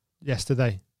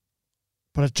yesterday.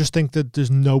 But I just think that there's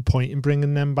no point in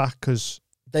bringing them back because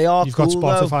you've got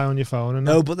Spotify though. on your phone. And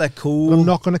no, but they're cool. But I'm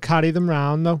not going to carry them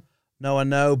around, though. No, I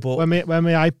know, but when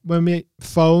my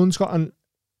phone's got a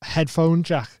headphone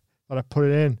jack that I put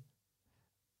it in,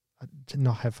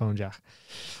 not headphone jack.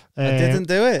 I didn't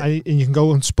do it. And you can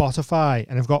go on Spotify,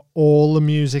 and I've got all the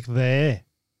music there.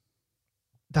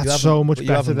 That's so much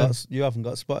better than you haven't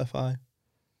got Spotify.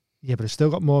 Yeah, but I've still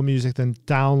got more music than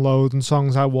downloading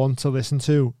songs I want to listen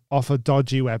to off a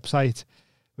dodgy website,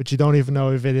 which you don't even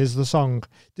know if it is the song.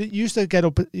 It used to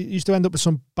end up with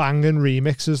some banging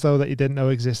remixes though that you didn't know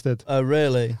existed. Oh,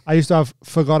 really? I used to have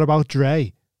Forgot About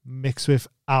Dre mixed with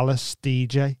Alice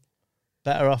DJ.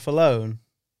 Better Off Alone.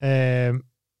 Yeah,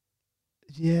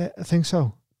 I think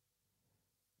so.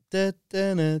 Yeah,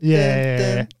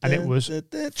 and it was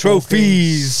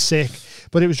Trophies. Sick,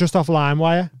 but it was just off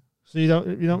LimeWire. So you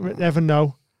don't ever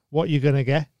know what you're gonna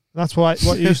get. That's what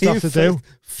you used to have to do.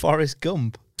 Forrest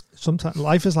Gump. Sometimes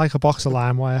life is like a box of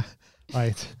LimeWire,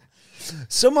 right?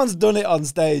 Someone's done it on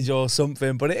stage or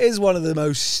something, but it is one of the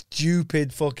most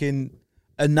stupid fucking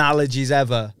analogies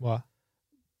ever. What?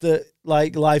 That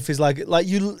like life is like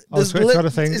you. It's got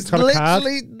a thing. It's got a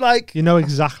card. Like you know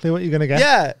exactly what you're gonna get.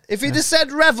 Yeah, if he just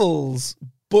said Revels,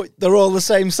 but they're all the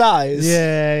same size.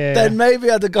 Yeah. Then maybe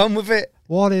I'd have gone with it.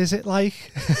 What is it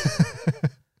like?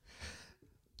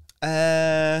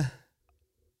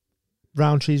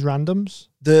 Roundtree's Randoms.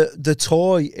 The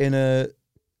toy in a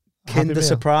Kinder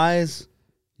Surprise.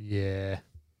 Yeah.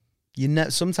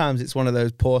 Sometimes it's one of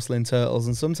those porcelain turtles,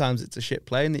 and sometimes it's a shit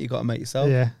plane that you got to make yourself.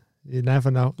 Yeah, you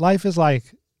never know. Life is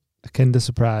like a Kinder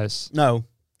Surprise. No,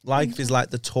 life is like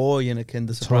the toy in a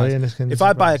Kinder Surprise. If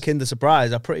I buy a Kinder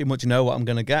Surprise, I pretty much know what I'm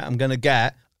going to get. I'm going to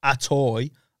get a toy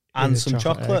and some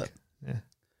chocolate. Yeah.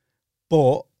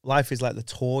 But life is like the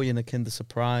toy in a Kinder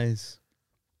Surprise.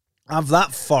 Have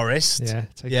that, Forrest. Yeah.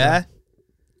 Yeah.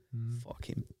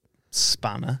 Fucking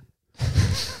spanner.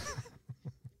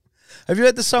 Have you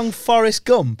heard the song Forrest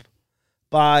Gump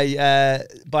by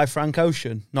Frank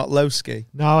Ocean, not Lowski?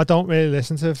 No, I don't really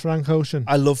listen to Frank Ocean.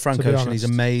 I love Frank Ocean. He's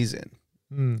amazing.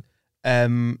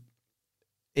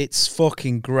 It's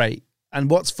fucking great. And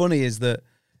what's funny is that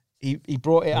he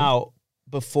brought it out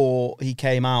before he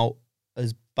came out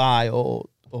as bi or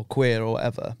queer or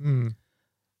whatever.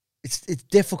 It's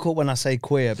difficult when I say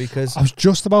queer because I was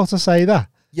just about to say that.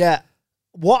 Yeah.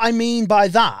 What I mean by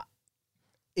that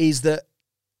is that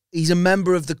he's a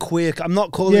member of the queer. I'm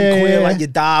not calling him queer like your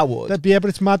dad would. Yeah, but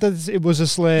it's mad that it was a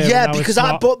slur. Yeah, because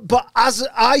but as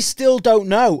I still don't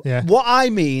know what I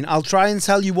mean. I'll try and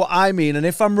tell you what I mean, and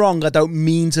if I'm wrong, I don't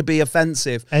mean to be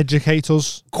offensive. Educate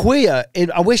us. Queer.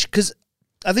 I wish because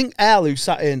I think Elle, who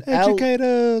sat in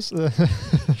educators,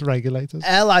 regulators.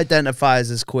 Elle identifies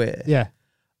as queer. Yeah,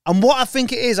 and what I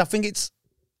think it is,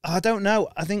 I don't know.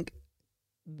 I think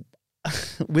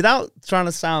without trying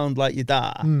to sound like your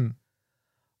dad.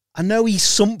 I know he's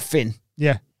something.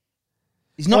 Yeah.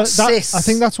 He's not cis. I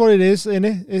think that's what it is, isn't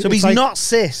it? So he's like, not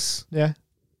cis. Yeah.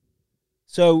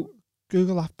 So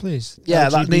Google that, please. Yeah,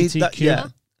 LGBTQ. that needs that. Yeah.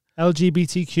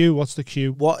 LGBTQ. What's the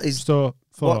Q? What is for?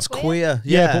 What's queer?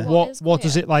 Yeah, but what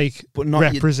does it like? But not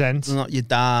represent? Not your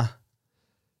da.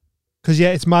 Because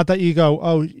it's mad that you go,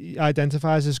 oh, he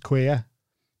identifies as queer,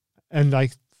 and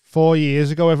like 4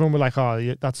 years ago, everyone were like,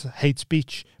 oh, that's hate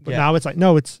speech, but now it's like,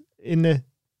 no, it's in there.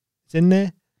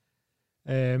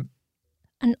 An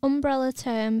umbrella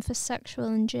term for sexual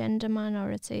and gender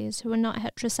minorities who are not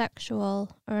heterosexual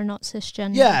or are not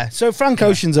cisgender. Yeah, so Frank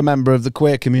Ocean's a member of the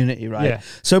queer community, right? Yeah.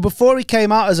 So before he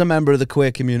came out as a member of the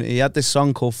queer community, he had this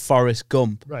song called Forrest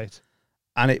Gump. Right.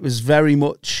 And it was very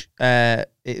much,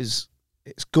 it's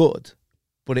good,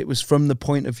 but it was from the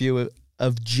point of view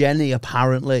of Jenny,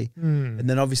 apparently. And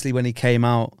then obviously when he came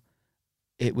out,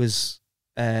 it was...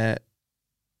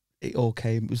 it all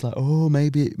came. It was like, oh,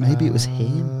 maybe it was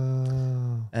him.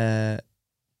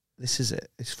 This is it.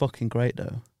 It's fucking great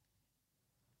though.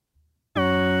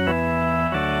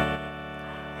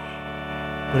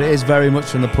 But it is very much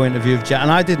from the point of view of Jen.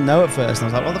 And I didn't know at first.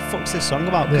 And I was like, what the fuck's this song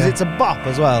about? Because it's a bop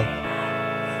as well.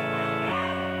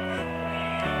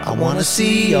 I want to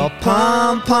see your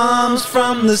pom-poms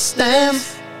from the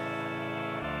stems.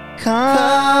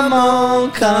 Come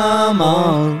on, come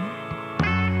on.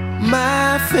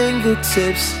 My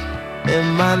fingertips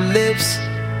and my lips,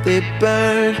 they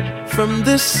burn from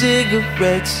the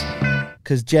cigarettes.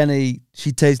 Because Jenny,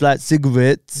 she tastes like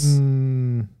cigarettes.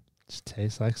 She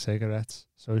tastes like cigarettes.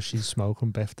 So she's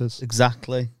smoking bifters.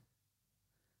 Exactly.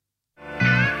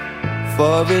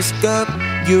 Forrest Gump,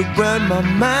 you run my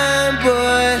mind,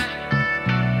 boy.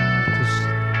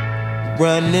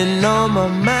 Running on my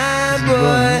mind,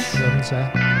 boy.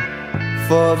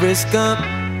 Forrest Gump,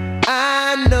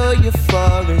 I know you're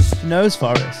Forrest. She knows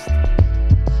Forrest.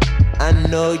 I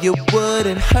know you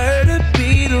wouldn't hurt a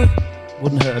beetle.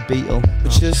 Wouldn't hurt a beetle.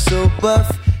 But you're so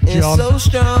buff and John, so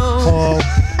strong. Paul,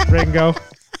 Ringo.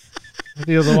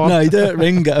 The other one. No, you do it,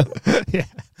 Ringo. Yeah.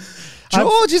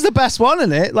 George is the best one,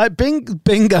 isn't it? Like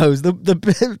Bingo's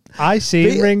the. I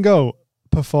seen Ringo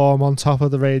perform on top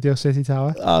of the Radio City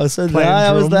Tower. Oh, so did playing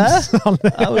I was there. drums.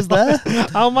 I was there.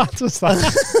 How mad was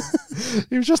that?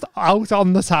 He was just out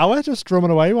on the tower, just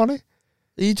drumming away, wasn't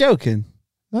Are you joking?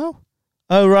 he? No.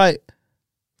 Oh, right.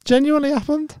 Genuinely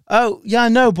happened. Oh, yeah, I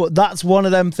know, but that's one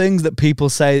of them things that people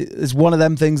say. It's one of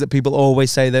them things that people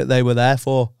always say that they were there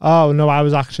for. Oh, no, I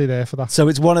was actually there for that. So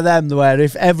it's one of them where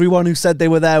if everyone who said they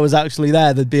were there was actually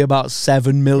there, there'd be about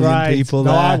 7 million people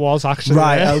no, there. I was actually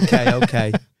there. Right,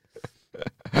 okay.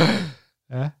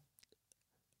 Yeah.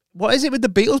 What is it with the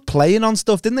Beatles playing on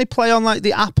stuff? Didn't they play on like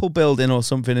the Apple building or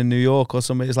something in New York or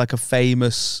something? It's like a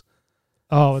famous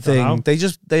I don't know. thing.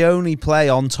 They only play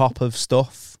on top of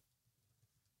stuff.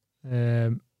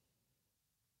 I'm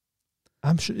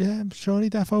sure he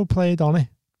defo played on it.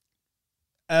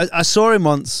 I saw him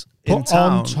once in But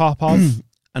town. on top of.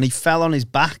 And he fell on his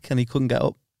back and he couldn't get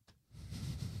up.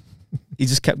 He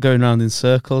just kept going around in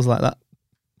circles like that.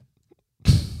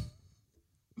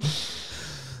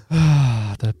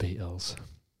 The Beatles.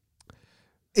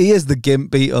 He is the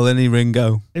gimp Beatle, isn't he,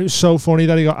 Ringo? It was so funny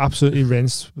that he got absolutely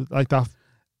rinsed like that.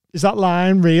 Is that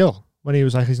line real? When he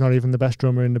was like, he's not even the best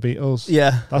drummer in the Beatles.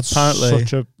 Yeah, that's apparently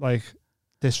such a like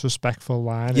disrespectful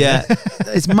line. Yeah,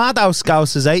 it's mad how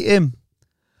Scousers hate him.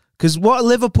 Because what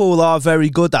Liverpool are very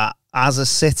good at as a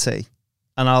city,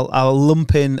 and I'll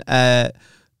lump in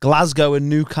Glasgow and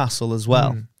Newcastle as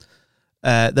well.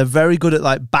 They're very good at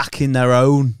like backing their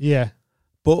own. Yeah.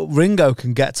 But Ringo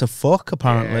can get to fuck,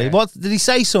 apparently. Yeah. What did he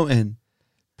say something?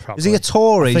 Probably. Is he a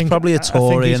Tory? He's probably a Tory. I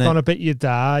think he's innit? gone a bit you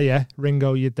die, yeah.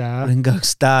 Ringo you die. Ringo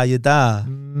Starr, you die.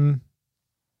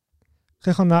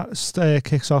 Click on that,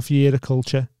 kicks off Year of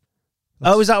Culture.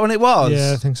 Oh, is that when it was?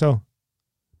 Yeah, I think so.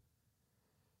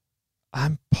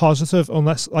 I'm positive,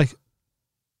 unless like.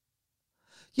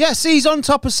 Yeah, see, he's on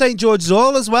top of St. George's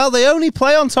Hall as well. They only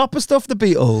play on top of stuff, the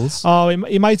Beatles. Oh,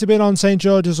 he might have been on St.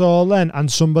 George's Hall then,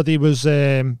 and somebody was what's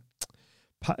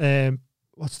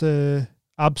the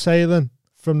abseiling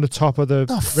from the top of the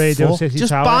Radio Fuck. City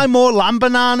Just Tower. buy more lamb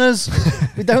bananas.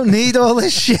 We don't need all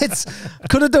this shit.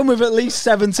 Could have done with at least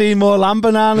 17 more lamb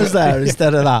bananas there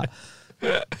instead of that.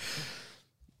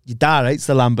 Your dad hates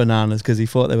the lamb bananas because he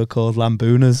thought they were called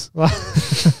lambooners.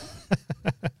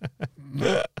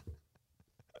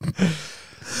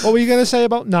 What were you going to say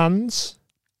about Nans?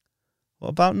 What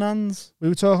about Nans? We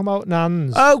were talking about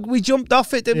Nans. Oh, we jumped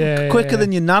off it quicker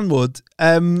than your Nan would.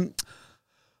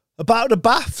 About the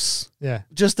baths. Yeah.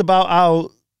 Just about how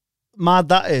mad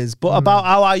that is. But about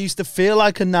how I used to feel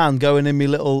like a Nan going in my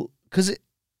little... Because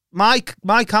my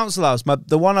council house,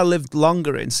 the one I lived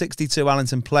longer in, 62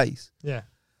 Allington Place,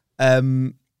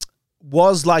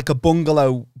 was like a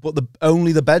bungalow, but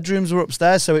only the bedrooms were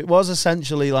upstairs. So it was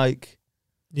essentially like...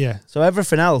 Yeah. So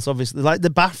everything else, obviously, like the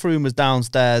bathroom was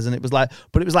downstairs, and it was like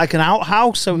an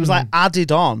outhouse, so it was like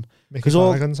added on. Mickey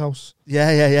Flanagan's house.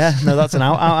 Yeah. No, that's an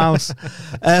outhouse.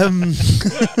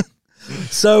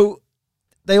 So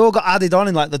they all got added on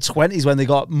in like the 20s when they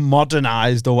got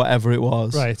modernised or whatever it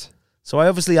was. Right. So I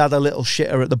obviously had a little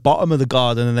shitter at the bottom of the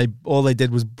garden, and all they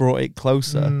did was brought it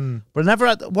closer. But I never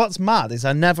had. What's mad is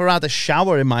I never had a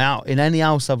shower in any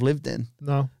house I've lived in.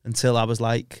 No. Until I was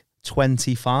like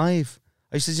 25.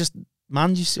 I used to just,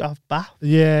 man, used to have bath.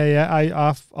 Yeah.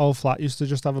 Our old flat used to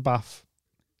just have a bath.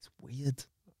 It's weird.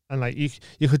 And like you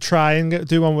could try and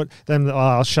do one with them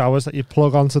little showers that you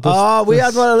plug onto the. Oh, we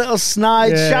had one a little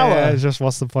snide shower. Yeah, just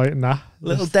what's the point in that?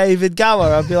 Little David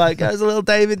Gower. I'd be like, there's a little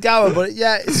David Gower, but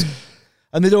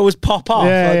and they'd always pop off.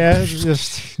 Yeah,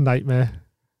 just nightmare.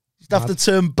 You'd have to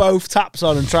turn both taps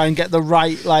on and try and get the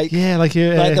right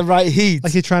the right heat.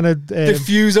 Like you're trying to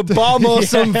diffuse a bomb or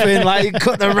something. Like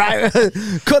cut the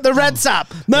red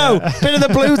tap. No, bit of the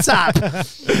blue tap.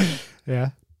 Yeah.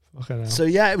 Okay. Now. So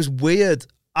yeah, it was weird.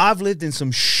 I've lived in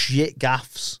some shit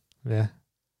gaffs. Yeah.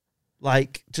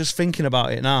 Like just thinking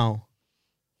about it now.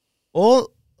 Do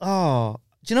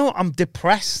you know what? I'm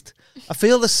depressed. I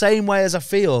feel the same way as I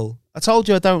feel. I told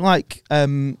you I don't like.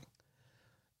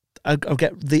 I'll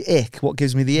get the ick. What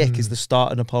gives me the ick is the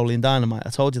start of Napoleon Dynamite. I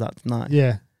told you that tonight.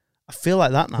 Yeah. I feel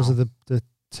like that now. Because of the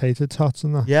tater tots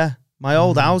and that. Yeah. My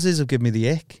old houses have given me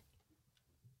the ick.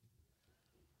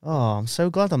 Oh, I'm so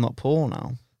glad I'm not poor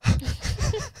now.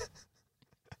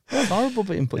 It's horrible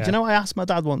being poor. Yeah. Do you know I asked my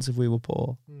dad once if we were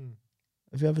poor?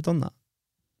 Have you ever done that?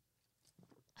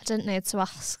 I didn't need to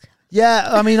ask. Yeah,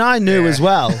 I mean, I knew as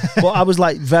well. But I was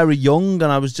like very young and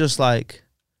I was just like,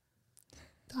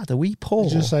 Dad, are we poor?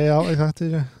 Did you say out like that,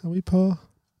 did you? Are we poor?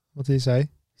 What did he say? He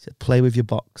said, play with your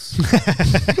box.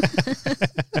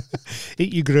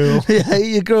 Eat your gruel. Yeah,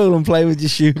 eat your gruel and play with your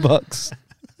shoebox.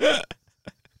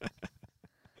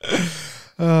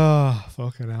 Oh,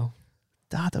 fucking hell.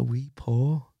 Dad, are we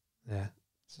poor? Yeah.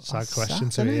 It's a sad That's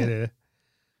question sad, to isn't hear. it?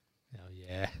 Here. Oh,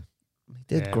 yeah. He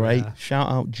did Yeah, great. yeah. Shout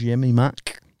out Jimmy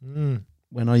Mac. Mm.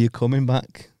 When are you coming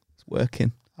back? It's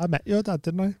working. I met your dad,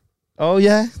 didn't I? Oh,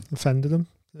 yeah? Offended him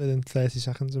within 30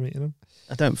 seconds of meeting him.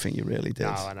 I don't think you really did. No,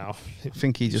 I know. I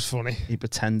think he just funny. He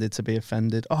pretended to be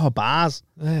offended. Oh, Baz.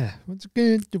 Yeah. What's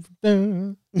good? We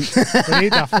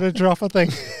need that for a drop, I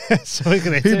think. So we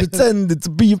can hit He it. pretended to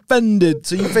be offended.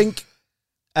 So you think,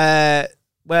 where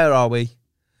are we?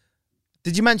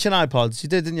 Did you mention iPods? You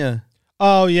did, didn't you?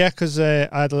 Oh, yeah, because I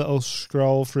had a little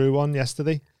scroll through one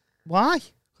yesterday. Why?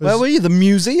 Where were you? The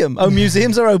museum? Oh,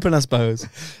 museums are open, I suppose.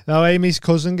 No, Amy's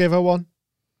cousin gave her one.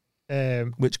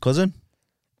 Which cousin?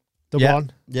 The Yeah.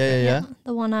 one. Yeah.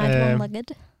 The one-eyed,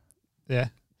 one-legged. Yeah.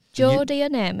 Geordie, her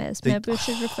name is. The- Maybe we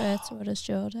should refer to her as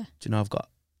Geordie. Do you know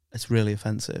it's really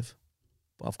offensive,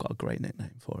 but I've got a great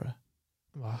nickname for her.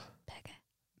 What?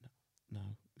 No.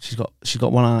 She's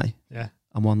got one eye. Yeah.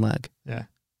 And one leg. Yeah.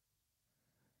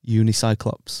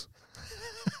 Unicyclops.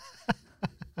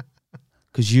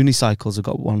 Because unicycles have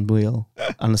got one wheel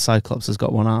and the Cyclops has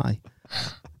got one eye.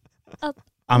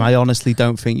 And I honestly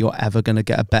don't think you're ever going to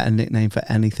get a better nickname for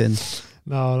anything.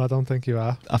 No, I don't think you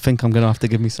are. I think I'm going to have to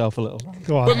give myself a little.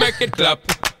 Go on. We make it clap.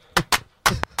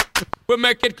 We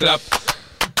make it clap.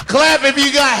 Clap if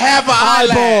you got half an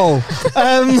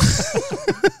eyelash.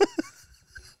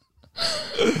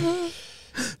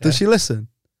 Does she listen?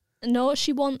 No,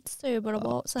 she wants to, but I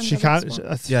won't send She her can't. this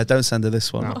one. Yeah, don't send her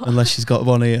this one No. unless she's got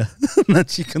one ear. And then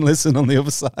she can listen on the other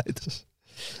side.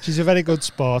 She's a very good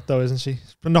sport, though, isn't she?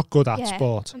 But not good at Yeah.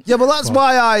 sport. Yeah, well, that's But-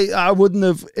 why I wouldn't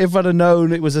have, if I'd have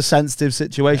known it was a sensitive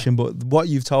situation. But what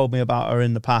you've told me about her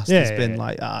in the past Yeah, has yeah, been yeah.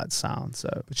 like, it sounds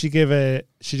so. But she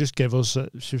just gave us.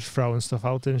 She was throwing stuff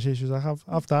out, didn't she? She was like, "Have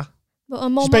that." But her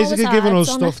mum She's basically always giving us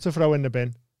hides on stuff to throw in the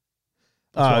bin.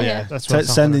 Oh, what- yeah. that's So what's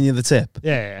it's sending happening. you the tip.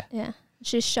 Yeah. Yeah.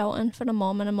 She's shouting for her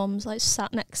mum, and her mum's like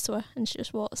sat next to her, and she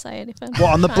just won't say anything.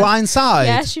 What, on the blind side?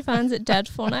 Yeah, she finds it dead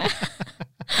funny.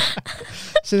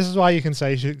 So this is why you can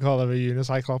say you should call her a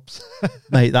unicyclops.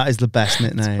 Mate, that is the best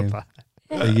nickname.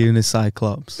 A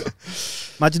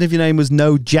unicyclops. Imagine if your name was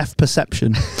No Jeff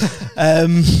Perception.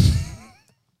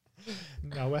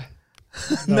 Noah.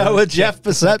 Noah Jeff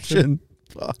Perception.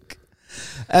 Fuck.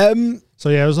 So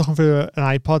yeah, I was looking for an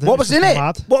iPod. What was in it?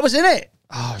 What was in it?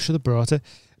 Oh, I should have brought it.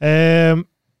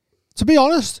 To be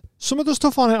honest, some of the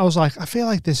stuff on it, I was like, I feel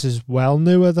like this is well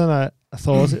newer than I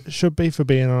thought it should be for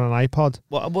being on an iPod.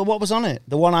 What was on it?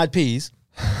 The one-eyed peas?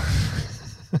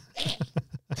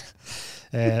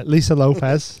 Lisa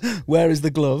Lopez. Where is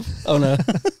the glove? Oh, no.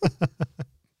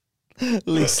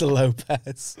 Lisa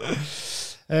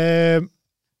Lopez. I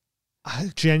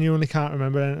genuinely can't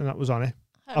remember anything that was on it.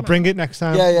 I'll bring it next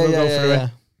time. Yeah, We'll go through yeah.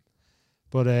 it.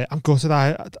 But I'm gutted.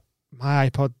 My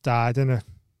iPod died in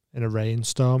a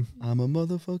rainstorm. I'm a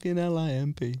motherfucking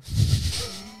LIMP.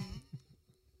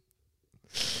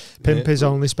 Pimp is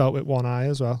only spelt with one eye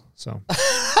as well. So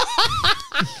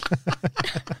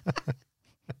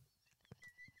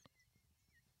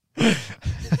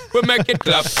We make it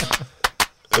clap.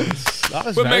 That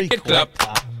was We very make it quick,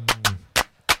 clap.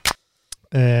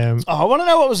 that. I want to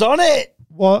know what was on it.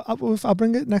 Well, I'll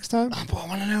bring it next time. But I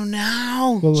want to know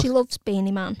now. Well, She loves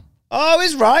Beanie Man. Oh,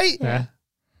 he's right. yeah.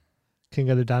 King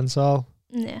of the dance hall.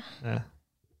 Yeah. Yeah.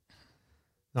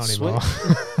 Not Sweet. anymore.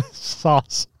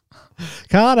 Sauce.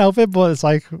 Can't help it, but it's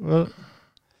like, well,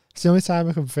 it's the only time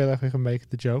I can feel like we can make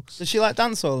the jokes. Does she like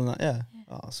dancehall and that? Yeah.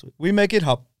 Oh, sweet. We make it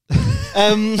hop.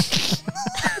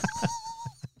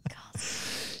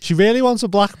 She really wants a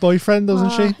black boyfriend, doesn't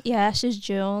she? Yeah, she's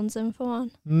Jones in for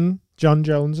one. John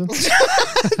Jones.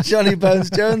 Johnny Bones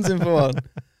Jones in for one.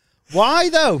 Why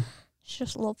though? She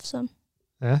just loves him.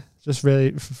 Yeah, just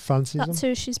really fancies him. That's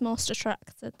who she's most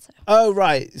attracted to. Oh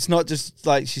right, it's not just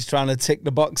like she's trying to tick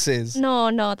the boxes. No,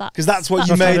 Because that's what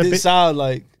you Not made trying to it be- sound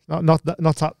like. Not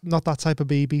that type of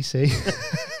BBC.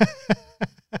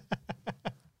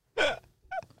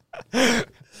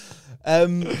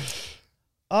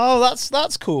 Oh,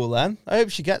 that's cool then. I hope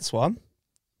she gets one.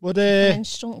 Would I mean,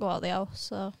 she don't go out the house,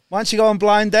 so. Why don't you go on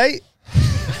blind date?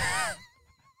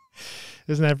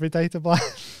 Isn't every date a blind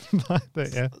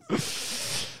date? Yeah.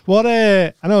 What?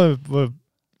 I know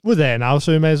we're there now,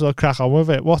 so we may as well crack on with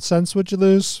it. What sense would you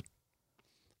lose?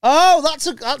 Oh,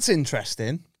 that's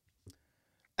interesting.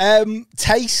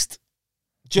 Taste.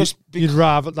 Just You'd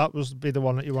rather that was be the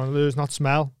one that you want to lose, not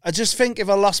smell. I just think if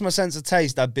I lost my sense of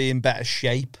taste, I'd be in better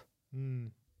shape.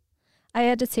 I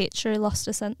had a teacher who lost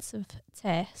a sense of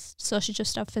taste, so she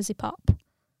just had fizzy pop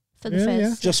for the fizz.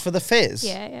 Yeah. Just for the fizz?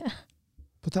 Yeah.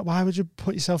 But why would you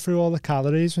put yourself through all the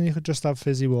calories when you could just have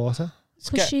fizzy water?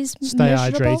 Because she's stay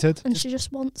hydrated, and she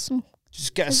just wants some.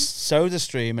 Just get a soda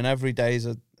stream, and every day's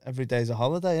a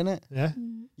holiday, isn't it? Yeah.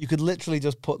 You could literally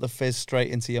just put the fizz straight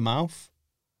into your mouth.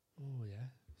 Oh yeah,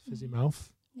 fizzy mouth.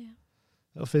 Yeah.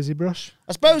 Little fizzy brush.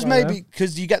 I suppose maybe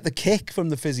because you get the kick from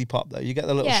the fizzy pop, though. You get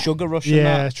the little sugar rush.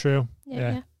 Yeah, that. True.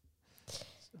 Yeah.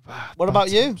 What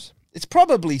about you? It's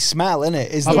probably smell, isn't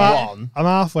it? Is the one? I'm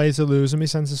halfway to losing my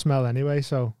sense of smell anyway.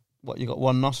 So what? You got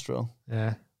one nostril?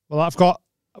 Yeah. Well,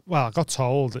 I got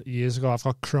told years ago I've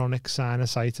got chronic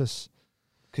sinusitis.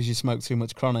 Because you smoke too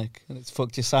much chronic and it's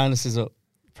fucked your sinuses up.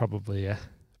 Probably, yeah.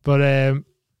 But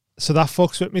so that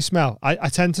fucks with me smell. I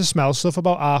tend to smell stuff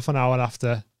about half an hour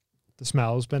after the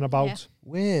smell's been about. Yeah.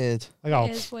 Weird. I go,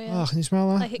 It is weird. oh, can you smell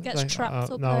that? Like it gets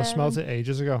trapped up No, I there smelled and- it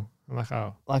ages ago. I'm like,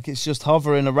 oh. Like it's just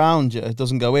hovering around you. It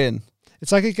doesn't go in.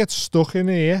 It's like it gets stuck in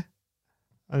here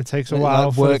and it takes a And it, while.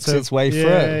 like, for works it to, its way through.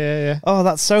 Yeah. Oh,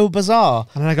 that's so bizarre.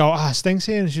 And then I go, it stinks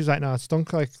here. And she's like, no, it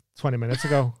stunk like 20 minutes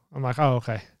ago. I'm like, oh,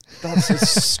 okay. That's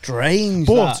strange.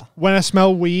 But that. when I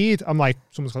smell weed, I'm like,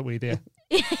 someone's got weed here.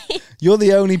 You're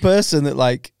the only person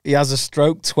that he has a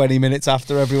stroke 20 minutes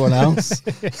after everyone else.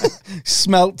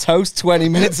 Smelt toast 20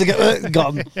 minutes ago.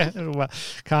 Gone. Yeah, well,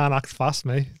 can't act fast,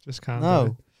 me. Just can't. No.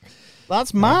 do it.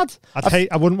 That's mad. I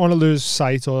wouldn't want to lose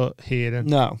sight or hearing.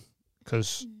 No.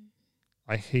 Because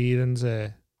like hearing's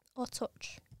Or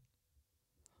touch.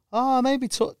 Oh, maybe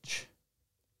touch.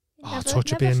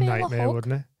 Touch would be a nightmare,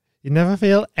 wouldn't it? You never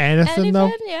feel anything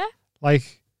though. Yeah.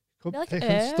 Like, Like picking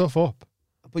air. stuff up.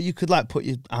 But you could put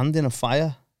your hand in a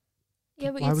fire.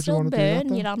 Yeah, but Why you'd would you still wanna do that, burn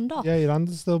then? your hand off. Yeah, your hand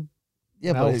is still.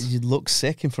 Yeah, melt. but you'd look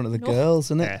sick in front of the No. girls,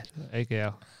 isn't it? Yeah, there you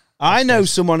go. I know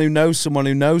someone who knows someone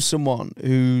who knows someone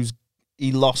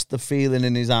he lost the feeling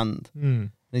in his hand.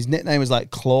 Mm. His nickname was like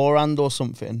Clawhand or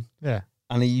something. Yeah.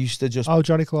 And he used to just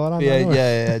Johnny Clawhand.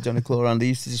 yeah, Johnny Clawhand. He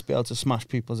used to just be able to smash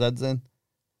people's heads in.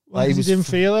 Well, he didn't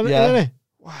feel it, did he?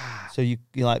 Wow. So you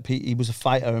like he was a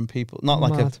fighter and people not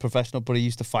like Mad. a professional, but he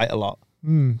used to fight a lot.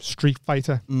 Street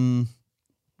fighter. I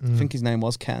think his name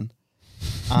was Ken,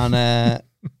 and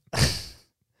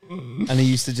and he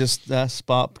used to just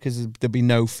spark because there'd be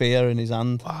no fear in his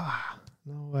hand.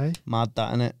 No way. Mad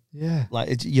that, innit? Yeah.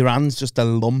 Like your hand's just a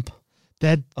lump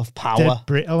of power. Dead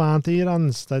brittle, aren't they, your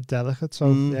hands? They're delicate, so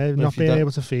yeah, not if you being don't-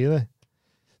 able to feel it.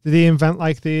 Did he invent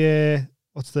like the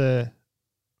what's the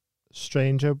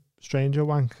stranger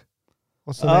wank?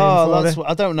 What's the name for that's it?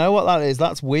 I don't know what that is.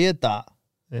 That's weird. That.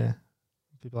 Yeah.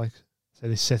 People like say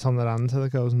they sit on their hand till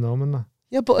it goes numb and that.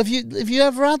 Yeah, but have you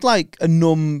ever had like a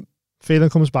numb feeling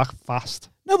comes back fast?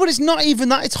 No, but it's not even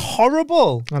that. It's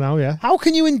horrible. I know, yeah. How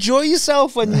can you enjoy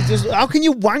yourself when you just? How can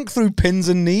you wank through pins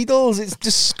and needles? It's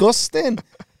disgusting.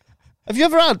 Have you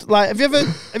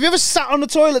ever sat on the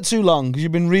toilet too long because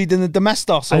you've been reading the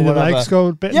Domestos or And your whatever? legs go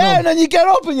a bit yeah, numb. and then you get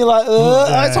up and you're like,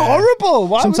 it's horrible.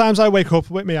 Why would- Sometimes I wake up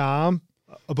with my arm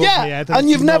above my head. and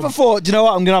you've it's never numb. thought, do you know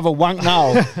what? I'm gonna have a wank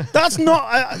now. That's not.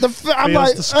 I'm Feels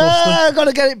like, disgusting. I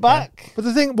gotta get it back. But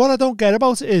the thing, what I don't get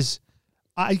about it is,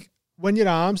 when your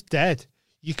arm's dead,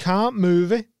 you can't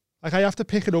move it. Like I have to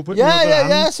pick it up with my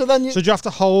other hand. So then So do you have to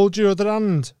hold your other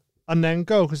hand and then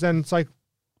go? Because then it's like,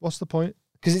 what's the point?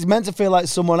 because it's meant to feel like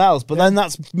someone else, but then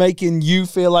that's making you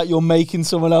feel like you're making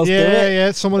someone else do it.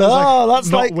 Yeah. Someone who's that's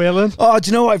not like willing. Oh, do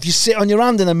you know what? If you sit on your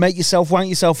hand and then make yourself wank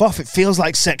yourself off, it feels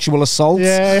like sexual assault.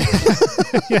 Yeah.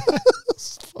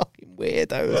 It's fucking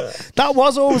weirdo. That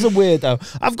was always a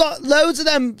weirdo. I've got loads of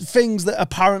them things that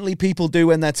apparently people do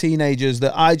when they're teenagers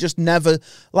that I just never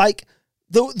like.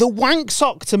 The wank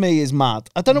sock to me is mad.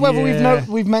 I don't know whether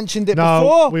we've mentioned it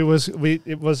before. It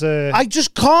was a. I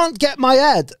just can't get my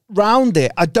head round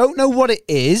it. I don't know what it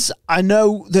is. I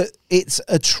know that it's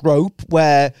a trope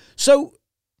where. So,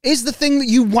 is the thing that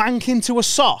you wank into a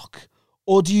sock,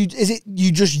 or is it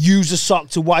you just use a sock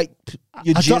to wipe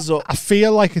your jizz up? I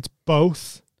feel like it's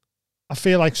both. I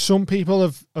feel like some people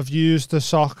have used the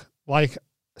sock like,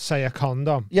 say, a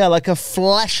condom. Yeah, like a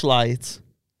fleshlight.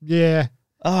 Yeah.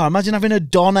 Oh, imagine having a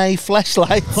Donné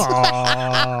fleshlight.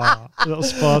 Oh, little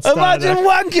sports. Imagine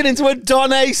wanking into a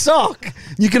Donné sock.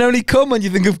 You can only come when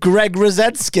you think of Greg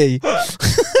Rosetsky.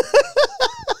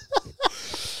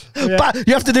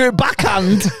 You have to do it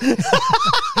backhand.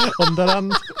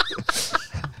 Underhand.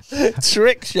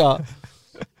 Trick shot.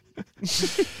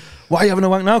 Why are you having a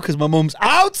wank now? Because my mum's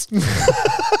out.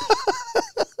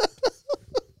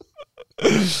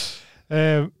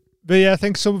 But yeah, I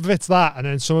think some of it's that, and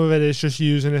then some of it is just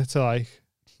using it to like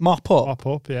Mop up. Mop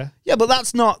up, yeah. Yeah, but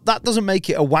that doesn't make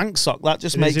it a wank sock. That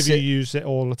just makes if you use it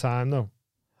all the time, though.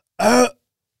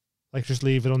 Like just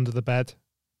leave it under the bed.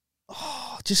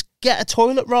 Oh, just get a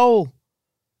toilet roll.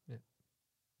 Yeah.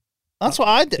 That's what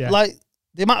I did. Yeah. Like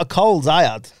the amount of colds I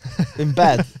had in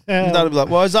bed. And Dad would be like,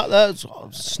 "Why is that there?" It's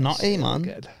snotty, man.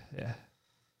 Good. Yeah.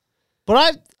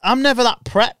 But I'm never that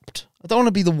prepped. I don't want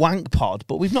to be the wank pod,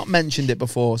 but we've not mentioned it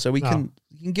before, so you can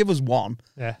give us one.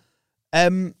 Yeah.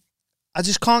 I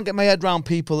just can't get my head around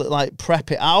people that like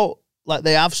prep it out, like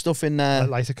they have stuff in there,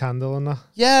 Light a candle and that.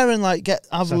 Yeah, and like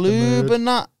have lube and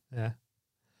that. Yeah.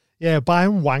 Yeah,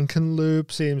 buying wank and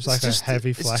lube seems like a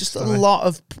heavy flex. It's just a lot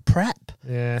of prep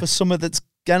for something that's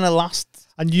gonna last.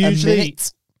 And usually, a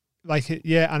minute.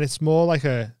 And it's more like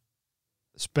a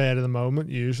spare of the moment.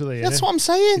 Usually, that's what I'm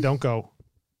saying. You don't go.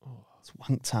 It's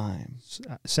wank time.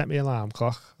 Set me alarm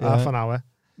clock. Half an hour.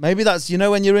 Maybe that's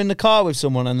when you're in the car with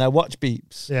someone and their watch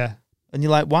beeps. Yeah. And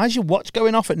you're like, why is your watch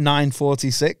going off at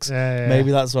 9:46? Yeah.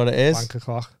 Maybe that's what it is.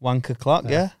 Wank o'clock.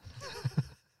 Yeah.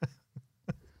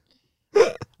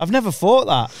 I've never thought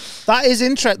that.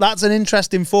 That's an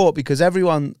interesting thought because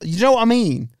everyone, you know what I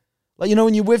mean? Like,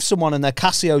 when you're with someone and their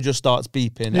Casio just starts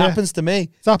beeping. It happens to me.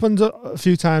 It's happened a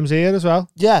few times here as well.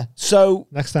 Yeah. So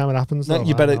next time it happens,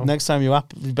 next time you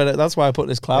better. That's why I put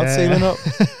this cloud ceiling up.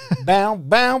 Bow,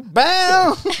 bow,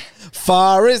 bow.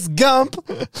 Forrest Gump,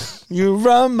 you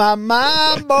run my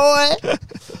mind, boy.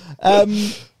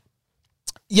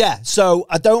 Yeah. So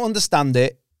I don't understand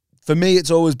it. For me, it's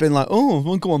always been like,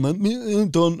 oh, go on then,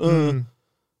 done.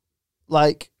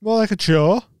 Like more like a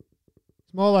chore.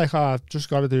 It's more like I've just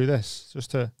got to do this,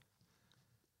 just to.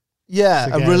 Yeah,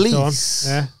 a release.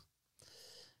 Yeah.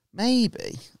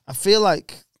 Maybe. I feel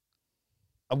like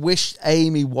I wish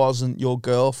Amy wasn't your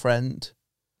girlfriend.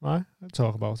 Right, I'll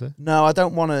talk about it. No, I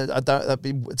don't want to.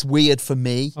 It's weird for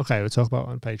me. Okay, we'll talk about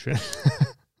it on Patreon.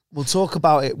 We'll talk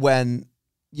about it when,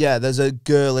 there's a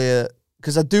girl here.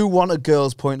 Because I do want a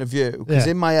girl's point of view. Because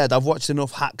in my head, I've watched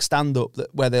enough hack stand-up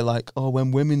where they're like, oh,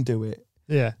 when women do it,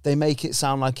 they make it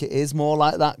sound like it is more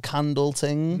like that candle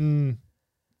thing.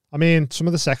 I mean, some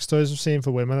of the sex toys I've seen for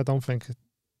women, I don't think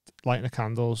lighting the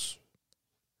candles.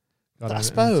 I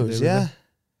suppose, yeah.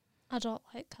 I don't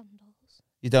like candles.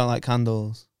 You don't like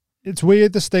candles? It's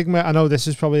weird, the stigma. I know this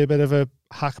is probably a bit of a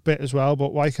hack bit as well,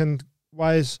 but why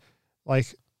is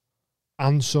like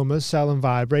Ann Summers selling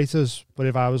vibrators? But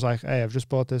if I was like, hey, I've just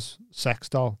bought this sex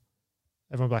doll,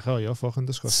 everyone would be like, oh, you're fucking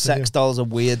disgusting. Sex dolls are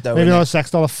weird though. Maybe not a sex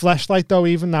doll, a fleshlight though,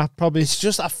 even that probably. It's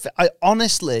just, I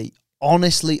honestly, and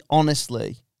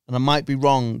I might be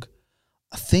wrong,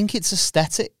 I think it's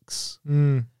aesthetics.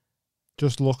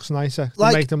 Just looks nicer.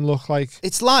 Like, make them look like...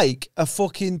 It's like a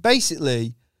fucking,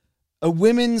 basically, a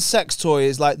women's sex toy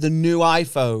is like the new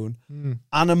iPhone,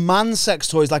 and a man's sex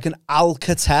toy is like an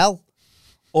Alcatel,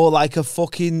 or like a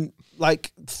fucking,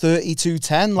 like,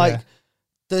 3210. Like,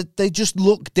 they just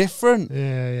look different.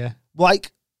 Yeah.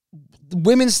 Like, the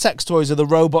women's sex toys are the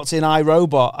robots in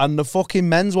iRobot, and the fucking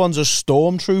men's ones are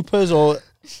Stormtroopers or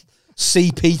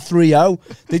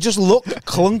CP30. They just look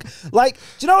clunk. Like,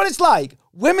 do you know what it's like?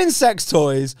 Women's sex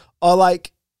toys are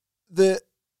like the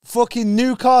fucking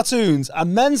new cartoons,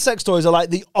 and men's sex toys are like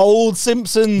the old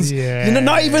Simpsons. Yeah,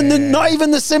 not even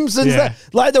the Simpsons. Yeah.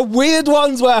 Like the weird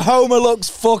ones where Homer looks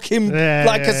fucking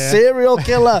like a serial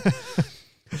killer.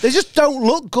 They just don't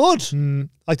look good.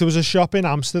 Like there was a shop in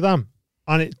Amsterdam,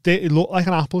 and it looked like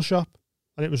an Apple shop,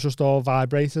 and it was just all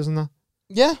vibrators and that.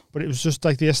 Yeah. But it was just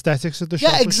like the aesthetics of the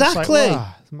shop. Yeah, exactly.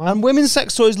 And women's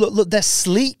sex toys look they're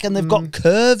sleek and they've got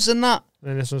curves and that.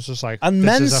 And this one's just like, and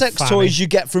men's sex toys you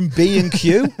get from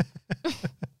B&Q.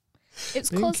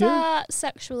 It's because our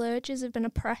sexual urges have been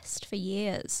oppressed for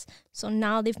years. So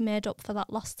now they've made up for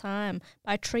that lost time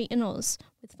by treating us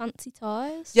with fancy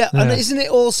toys. Yeah, and isn't it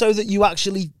also that you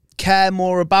actually care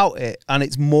more about it and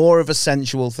it's more of a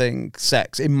sensual thing,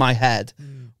 sex, in my head,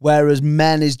 whereas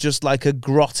men is just like a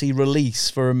grotty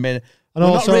release for a minute. And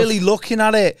we're not really looking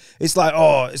at it. It's like,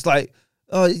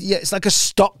 it's like a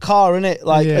stock car, isn't it?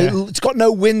 Like it's got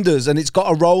no windows and it's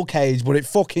got a roll cage, but it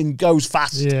fucking goes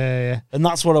fast. Yeah. And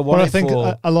that's what I want. But I think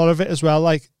a lot of it as well,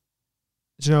 like,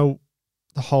 the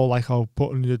whole like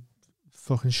putting your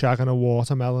fucking shag on a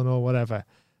watermelon or whatever,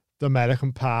 the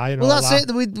American Pie. And well, all that's that.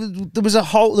 it. There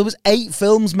was 8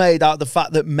 films made out of the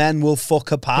fact that men will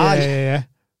fuck a pie. Yeah.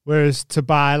 Whereas to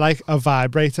buy like a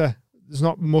vibrator, there's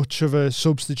not much of a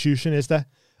substitution, is there?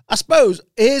 I suppose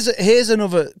here's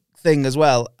another thing as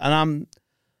well, and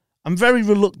I'm very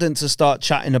reluctant to start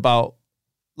chatting about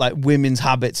like women's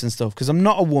habits and stuff because I'm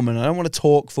not a woman. I don't want to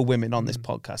talk for women on this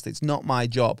podcast. It's not my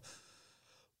job.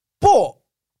 But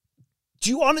do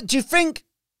you think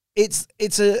it's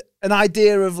an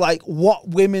idea of like what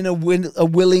women are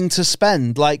willing to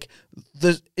spend? Like,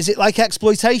 is it like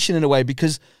exploitation in a way?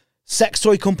 Because sex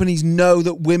toy companies know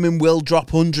that women will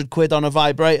drop 100 quid on a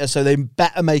vibrator, so they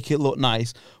better make it look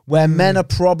nice. Where men are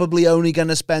probably only going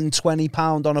to spend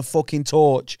 £20 on a fucking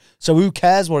torch. So who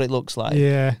cares what it looks like?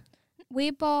 Yeah.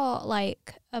 We bought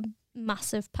like a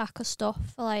massive pack of stuff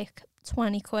for like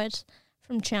 20 quid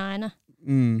from China.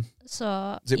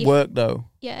 So does it work though?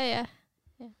 Yeah.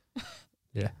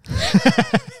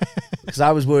 Because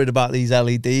I was worried about these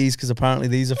LEDs, because apparently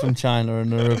these are from China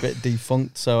and they're a bit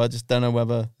defunct, so I just don't know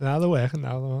whether... Now they're working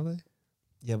now, though, aren't they?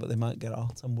 Yeah, but they might get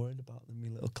hot. I'm worried about them, me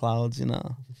little clouds, you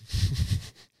know.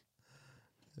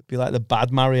 It'd be like the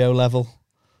bad Mario level.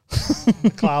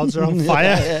 The clouds are on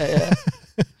fire. Yeah.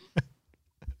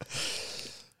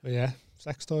 But yeah,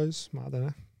 sex toys, mad, isn't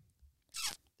it?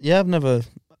 Yeah, I've never...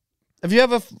 Have you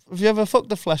ever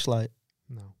fucked a fleshlight?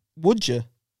 No. Would you?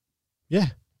 Yeah.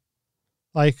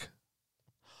 Like,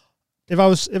 if I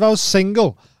was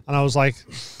single and I was like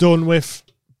done with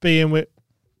being with,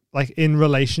 like, in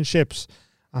relationships,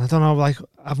 and I don't know, like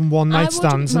having one night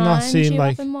stands and that seemed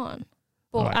like one,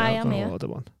 but I am here.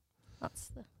 One. That's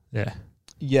the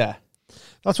Yeah.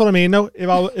 That's what I mean. No, if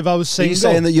I was single, are you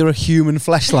saying that you're a human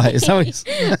fleshlight? Is that what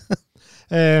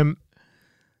you're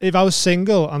if I was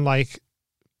single and like,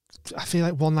 I feel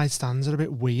like one night stands are a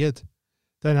bit weird.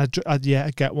 Then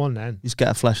I'd get one then. You just get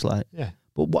a fleshlight. Yeah.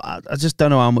 But I just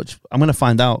don't know how much... I'm going to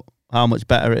find out how much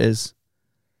better it is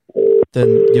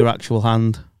than your actual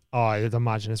hand. Oh, I'd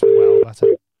imagine it's well better.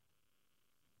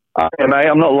 Hey, mate,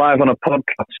 I'm not live on a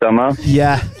podcast, am I?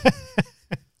 Yeah.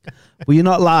 Well, you're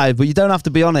not live, but you don't have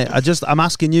to be on it. I'm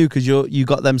asking you because you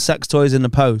got them sex toys in the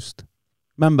post.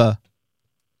 Remember?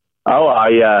 Oh,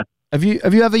 yeah. Have you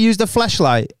ever used a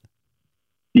fleshlight?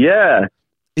 Yeah.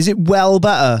 Is it well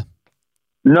better?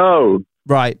 No.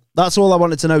 Right. That's all I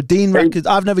wanted to know. Dean reckons...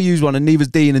 I've never used one, and neither's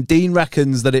Dean. And Dean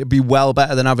reckons that it'd be well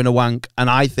better than having a wank, and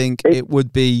I think it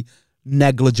would be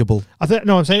negligible. I'm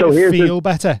saying it would feel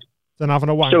better than having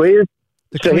a wank. So here's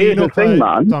the thing, man.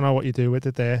 I don't know what you do with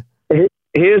it there.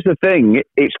 Here's the thing.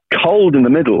 It's cold in the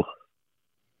middle.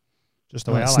 Just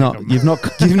the way it's I not. like them.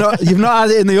 You've not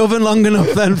had it in the oven long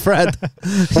enough, then, Fred.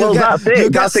 Well, that's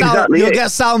it. That's exactly it. You'll get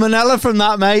salmonella from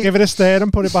that, mate. Give it a stir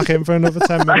and put it back in for another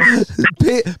 10 minutes.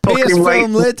 PS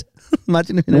film lid.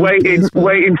 Imagine if you wait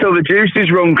until the juices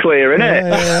run clear, innit?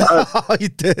 Yeah. Oh, you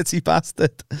dirty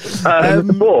bastard.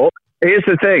 But here's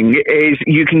the thing: is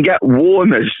you can get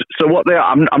warmers. So what they are,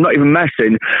 I'm not even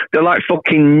messing. They're like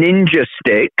fucking ninja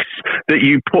sticks that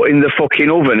you put in the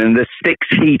fucking oven, and the sticks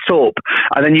heat up,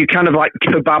 and then you kind of like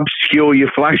kebab skewer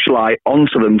your flashlight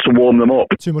onto them to warm them up.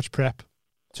 Too much prep.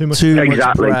 Too much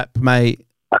prep, mate.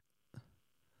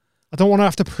 I don't want to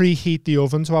have to preheat the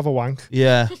oven to have a wank.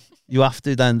 Yeah, you have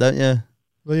to then, don't you?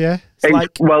 Well, yeah.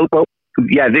 Well,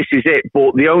 yeah, this is it.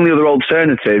 But the only other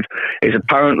alternative is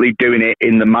apparently doing it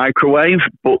in the microwave.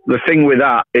 But the thing with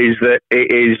that is that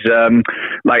it is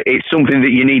it's something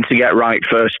that you need to get right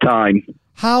first time.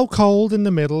 How cold in the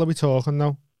middle are we talking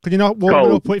though? Could you not warm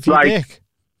it up with your dick?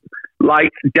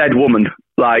 Like dead woman,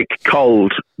 like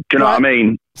cold. Do you know what I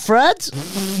mean? Fred?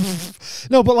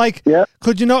 No, but like,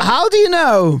 could you not? How do you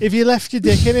know? If you left your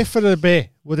dick in it for a bit,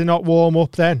 would it not warm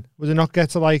up then? Would it not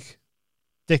get to like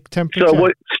dick temperature?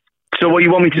 So what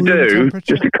you want me to do,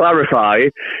 just to clarify,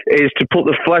 is to put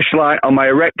the fleshlight on my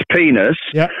erect penis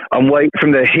and wait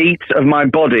from the heat of my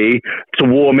body to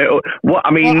warm it up. What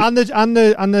I mean, and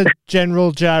the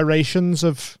general gyrations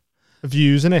of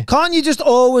using it. Can't you just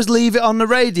always leave it on the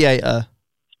radiator?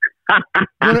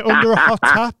 Run it under a hot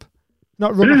tap,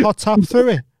 not run a hot tap through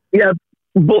it. Yeah.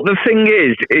 But the thing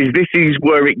is this is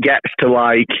where it gets to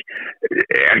like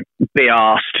be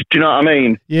arsed. Do you know what I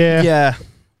mean? Yeah. Yeah.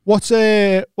 What's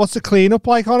the cleanup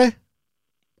like on it?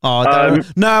 Oh,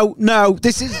 no.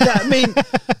 This is. I mean,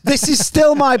 this is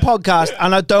still my podcast,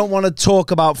 and I don't want to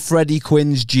talk about Freddie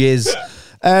Quinn's jizz.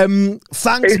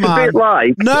 Thanks, it's man. A bit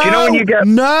like, no, do you know when you get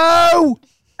no.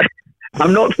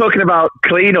 I'm not talking about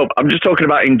cleanup. I'm just talking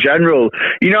about in general.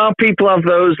 You know how people have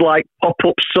those like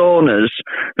pop-up saunas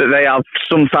that they have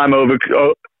sometime over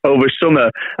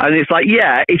summer, and it's like,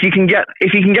 yeah, if you can get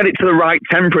it to the right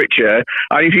temperature,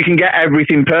 and if you can get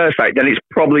everything perfect, then it's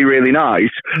probably really nice.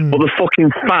 But the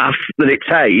fucking faff that it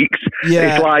takes,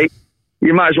 it's like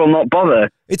you might as well not bother.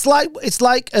 It's like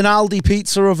an Aldi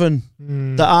pizza oven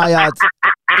that I had.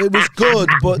 It was good,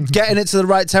 but getting it to the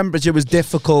right temperature was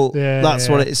difficult. That's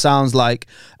what it sounds like.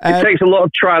 It takes a lot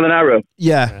of trial and error.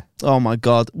 Yeah. Oh my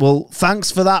God. Well,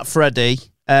 thanks for that, Freddie.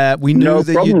 We knew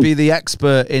that you'd be the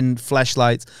expert in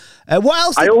fleshlights.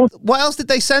 What else did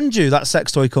they send you, that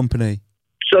sex toy company?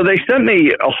 So they sent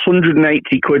me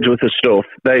 180 quid worth of stuff.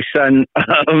 They sent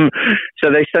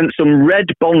some red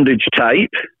bondage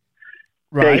tape.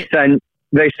 Right.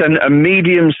 They sent a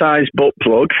medium-sized butt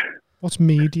plug. What's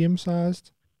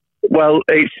medium-sized? Well,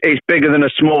 it's bigger than a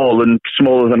small and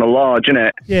smaller than a large, isn't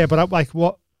it? Yeah, but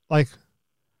what? Like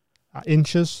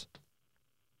inches?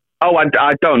 Oh,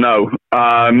 I don't know.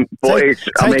 But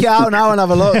take it out now and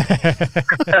have a look.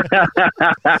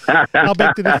 How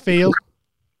big did it feel?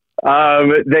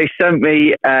 They sent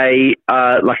me a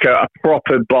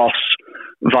proper Boss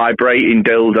vibrating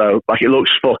dildo. Like, it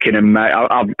looks fucking amazing.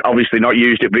 I've obviously not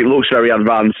used it, but it looks very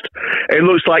advanced. It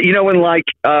looks like, you know, when like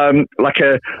a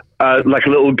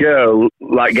little girl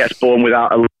like gets born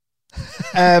without a.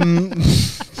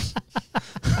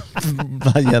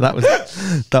 Yeah, that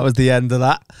was the end of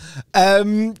that.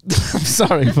 I'm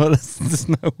sorry, but there's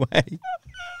no way.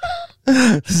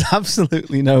 There's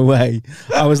absolutely no way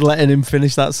I was letting him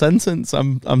finish that sentence.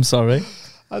 I'm sorry.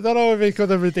 I don't know if he could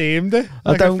have redeemed it.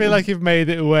 I feel like you've made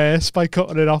it worse by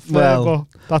cutting it off there, but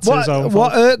that's his own fault.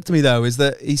 What irked me, though, is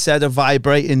that he said a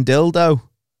vibrating dildo.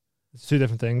 It's two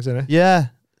different things, isn't it? Yeah.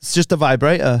 It's just a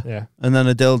vibrator. Yeah. And then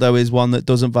a dildo is one that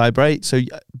doesn't vibrate. So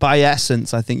by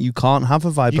essence, I think you can't have a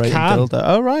vibrating dildo.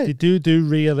 Oh, right. You do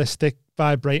realistic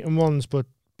vibrating ones, but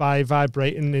by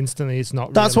vibrating instantly, it's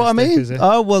not That's what I mean. Is it?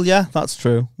 Oh, well, yeah, that's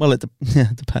true. Well, it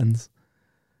depends.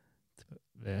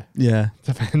 Yeah. Yeah.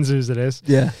 Depends whose it is.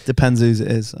 Yeah. Depends whose it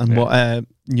is and what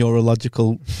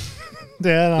neurological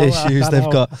issues they've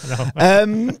got.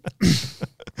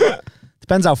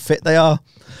 Depends how fit they are.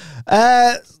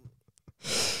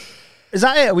 Is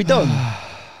that it? Are we done?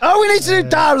 Oh, we need to do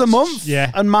Dar of the Month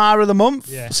and Mar of the Month.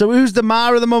 Yeah. So who's the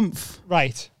Mar of the Month?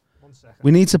 Right. 1 second.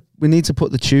 We need to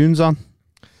put the tunes on.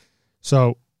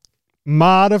 So,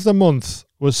 Mar of the Month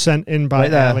was sent in by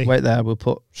Ellie. Wait there. We'll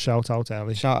put shout out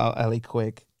Ellie. Shout out Ellie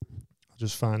quick. I'll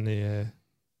just find the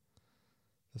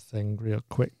thing real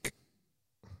quick.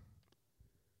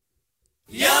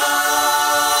 Young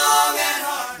and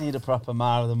hard. Need a proper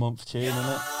Mar of the Month tune,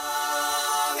 innit?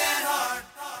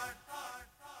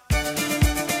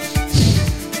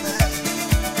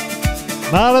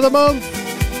 Mar of the Month.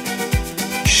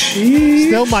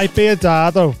 Still might be a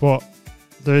Dar though, but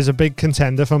there is a big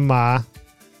contender for Mar,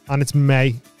 and it's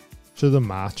May. Should have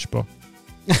March, but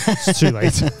it's too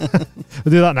late.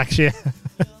 We'll do that next year.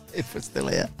 If we're still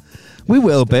here. We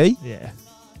will be. Yeah.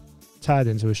 Tied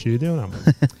into a studio now.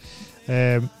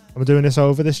 I'm doing this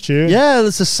over this tune. Yeah,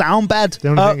 there's a sound bed. The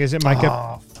only thing is it might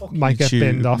get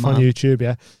binned off on YouTube,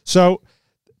 yeah. So,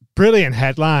 brilliant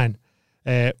headline.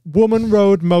 Woman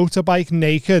rode motorbike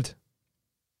naked,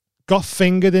 got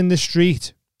fingered in the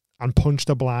street, and punched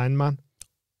a blind man.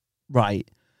 Right.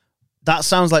 That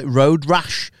sounds like Road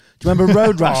Rash. Do you remember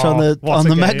Road Rash on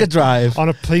the Mega Drive? On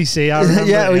a PC, I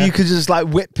remember. Yeah, where you could just like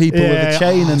whip people with a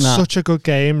chain and that. Such a good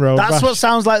game, Road Rash. That's what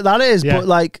sounds like that is, but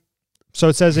like... So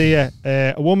it says here,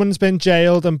 a woman's been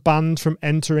jailed and banned from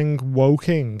entering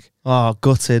Woking. Oh,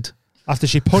 gutted. After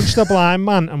she punched a blind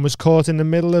man and was caught in the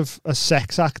middle of a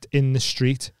sex act in the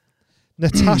street.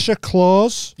 Natasha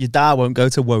Claus. Your dad won't go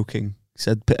to Woking. He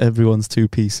said everyone's too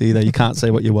PC there. You can't say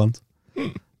what you want.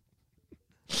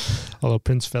 Although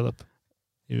Prince Philip,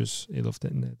 he loved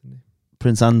it in there, didn't he?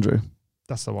 Prince Andrew.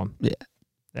 That's the one. Yeah.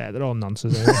 Yeah, they're all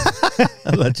nonsense. Anyway.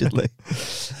 Allegedly.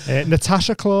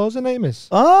 Natasha Claus, her name is.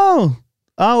 Oh,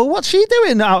 what's she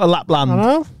doing out of Lapland? I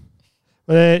don't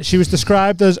know. She was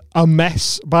described as a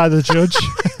mess by the judge.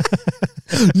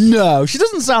 No, she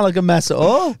doesn't sound like a mess at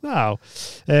all. No.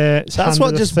 That's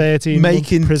what just 13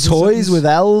 making toys with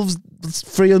elves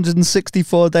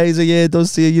 364 days a year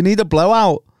does to you. You need a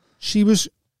blowout. She was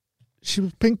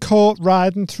been caught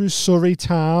riding through Surrey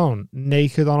town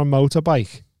naked on a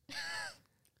motorbike.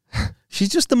 She's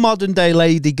just the modern day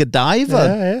Lady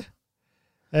Godiva.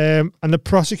 Yeah. And the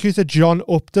prosecutor, John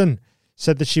Upton,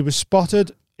 said that she was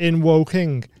spotted in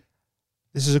Woking.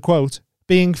 This is a quote.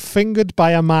 Being fingered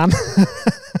by a man.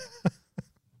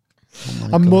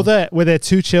 A mother with her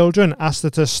 2 children asked her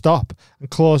to stop, and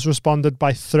Claus responded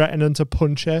by threatening to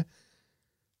punch her.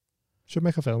 Should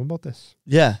make a film about this.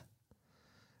 Yeah.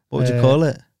 What would you call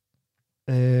it?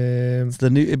 It's the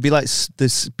new. It'd be like the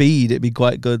Speed. It'd be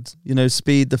quite good. You know,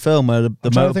 Speed, the film where the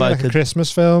motorbike. Like a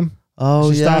Christmas film.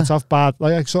 Oh, she starts off bad,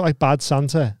 like sort of like Bad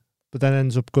Santa, but then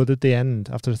ends up good at the end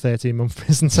after a 13-month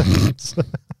prison sentence.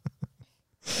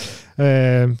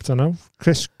 Don't know.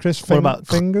 Chris what about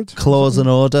fingered? Clause and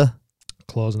Order?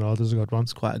 Clause and Order is a good one.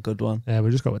 It's quite a good one. Yeah,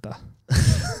 we'll just go with that.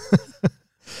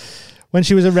 When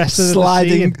she was arrested,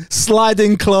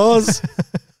 sliding clause.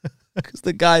 Because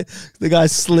the guy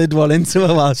slid one into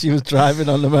her while she was driving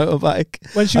on the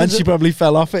motorbike. She probably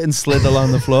fell off it and slid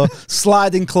along the floor.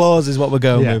 Sliding claws is what we're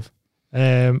going with.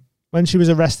 When she was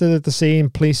arrested at the scene,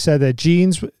 police said her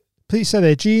jeans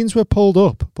were pulled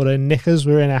up, but her knickers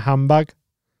were in a handbag.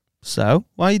 So,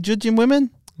 why are you judging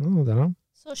women? Oh, I don't know.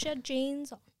 So she had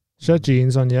jeans on. She had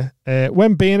jeans on, yeah.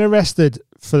 When being arrested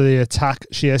for the attack,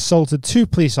 she assaulted 2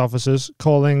 police officers,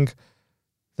 calling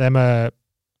them a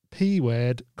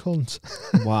P-word cunt.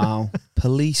 Wow.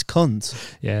 Police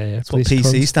cunt. Yeah. That's what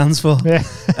PC stands for. Yeah.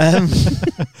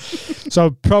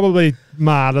 So probably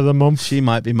Mad of the Month. She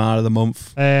might be Mad of the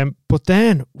Month. But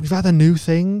then we've had a new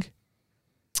thing.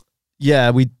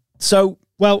 Yeah,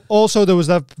 well, also there was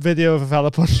that video of a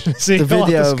fella punching a seagull the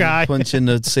video at the sky. Of punching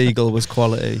a seagull was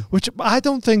quality. Which I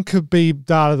don't think could be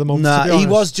Dar of the Month. Nah, to be honest.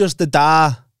 He was just the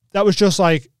Dar. That was just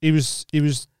like he was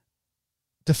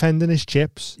defending his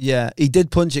chips. Yeah, he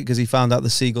did punch it because he found out the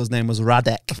seagull's name was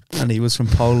Radek and he was from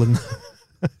Poland.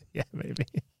 Yeah, maybe.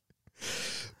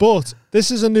 But this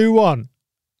is a new one,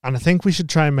 and I think we should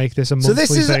try and make this a monthly thing.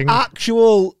 So this is an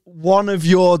actual one of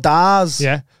your Dars.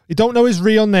 Yeah. You don't know his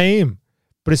real name,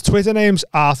 but his Twitter name's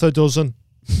Arthur Dozen.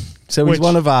 So he's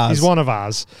one of ours. He's one of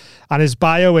ours. And his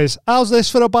bio is, how's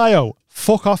this for a bio?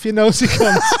 Fuck off, you nosy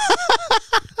cunt.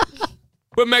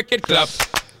 We'll make it clap.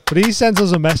 But he sends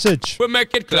us a message. We'll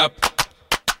make it clap.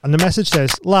 And the message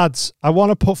says, lads, I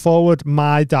want to put forward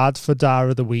my dad for Dar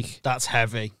of the Week. That's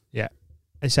heavy. Yeah.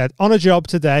 He said, on a job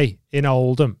today in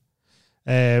Oldham,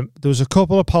 there was a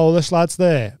couple of Polish lads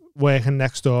there working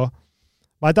next door.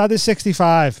 My dad is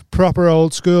 65, proper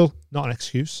old school. Not an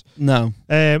excuse. No.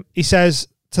 He says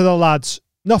to the lads,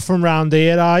 not from round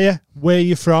here, are you? Where are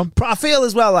you from? I feel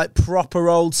as well like proper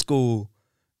old school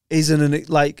isn't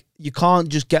like you can't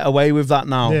just get away with that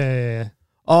now. Yeah.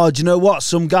 Oh, do you know what?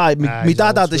 Some guy, my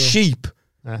dad had a sheep.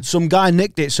 Yeah. Some guy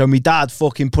nicked it, so my dad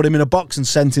fucking put him in a box and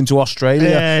sent him to Australia.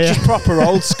 Yeah. Just proper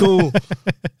old school.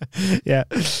 Yeah.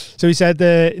 So he said,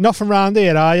 not from round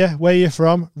here, are you? Where are you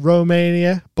from?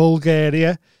 Romania,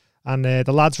 Bulgaria. And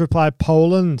the lads replied,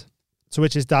 Poland. To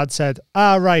which his dad said,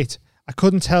 right. I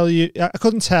couldn't tell. You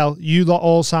lot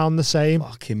all sound the same.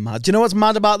 Fucking mad. Do you know what's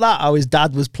mad about that? How his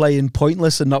dad was playing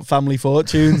Pointless and not Family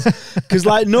Fortunes. Because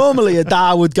like normally a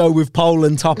dad would go with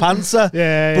Poland top answer.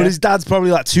 Yeah. But his dad's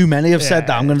probably like, too many have said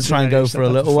that. I'm going to try and go for a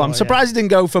little one. I'm surprised he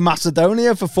didn't go for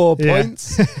Macedonia for 4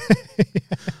 points.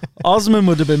 Osman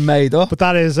would have been made up. But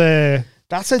that is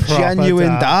that's a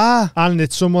genuine dad. And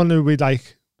it's someone who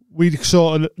we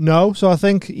sort of know. So I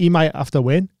think he might have to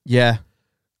win. Yeah.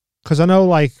 Because I know,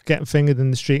 like, getting fingered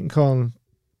in the street and calling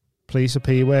police a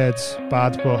P-words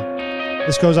bad, but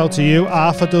this goes out to you.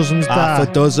 Half a dozen's Half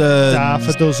a dozen. Half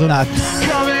a dozen. Dar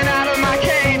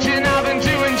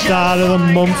of the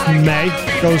month, May,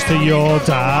 goes to your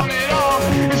Dar.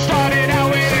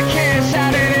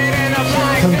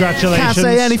 Congratulations. Can't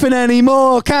say anything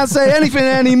anymore. Can't say anything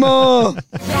anymore.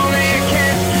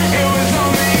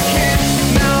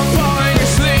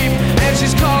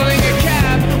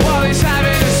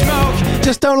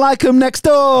 Just don't like them next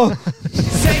door. Taking a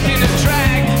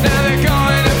drag, now they're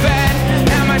going to bed,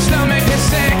 and my stomach is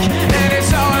sick, and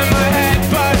it's all in my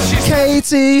head, but she's...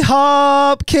 Katie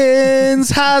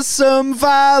Hopkins has some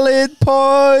valid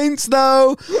points,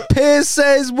 though. Pierce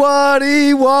says what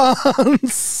he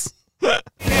wants.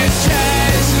 His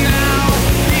chest now,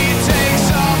 he takes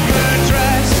off her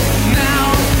dress,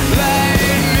 now let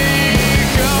me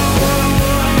go.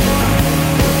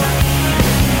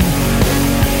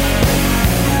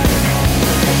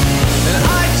 And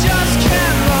I just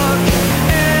can't look,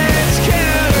 it's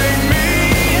killing me.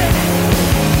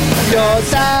 Your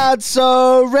dad's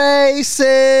so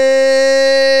racist.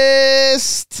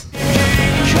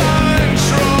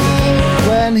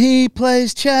 When he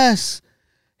plays chess,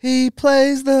 he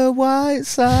plays the white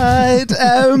side.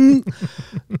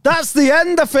 That's the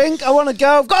end, I think. I want to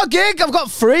go. I've got a gig. I've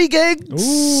got 3 gigs.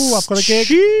 Ooh, I've got a gig.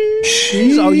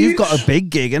 Oh, you've got a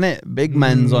big gig, innit? Big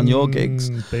men's on your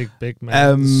gigs. Big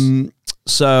men's.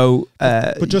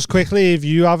 But just quickly, if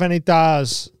you have any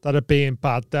Dars that are being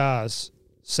bad Dars,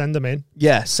 send them in.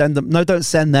 Yeah, send them. No, don't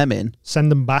send them in.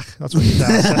 Send them back. That's what your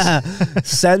Dar says.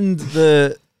 Send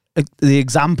the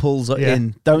examples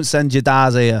in. Don't send your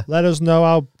Dars here. Let us know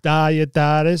how Dar your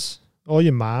Dar is. Or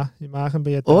your Ma. Your Ma can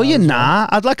be a Dar. Or your Nah.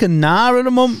 I'd like a Nah in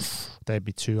a month. They'd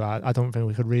be too hard. I don't think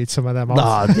we could read some of them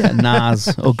off. Oh, yeah,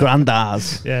 Nars or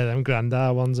Grandars. Yeah, them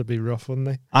Grandar ones would be rough, wouldn't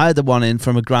they? I had the one in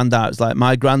from a Grandar. It's like,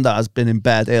 my Grandad has been in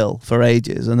bed ill for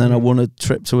ages, and then I won a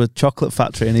trip to a chocolate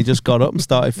factory, and he just got up and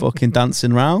started fucking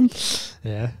dancing round.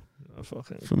 Yeah.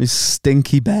 From his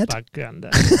stinky bed. Bad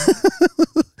Grandad.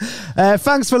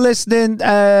 Thanks for listening.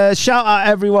 Shout out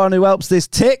everyone who helps this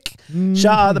tick.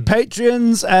 Shout out the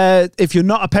Patreons. If you're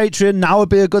not a patron, now would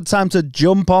be a good time to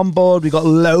jump on board. We got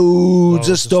loads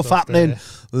of stuff happening.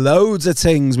 Loads of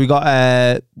things. We got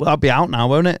that'll be out now,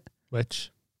 won't it?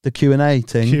 Which? The Q&A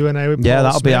thing. Q&A with Paul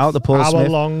that'll Smith. be out. The Paul Smith.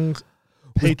 Hour-long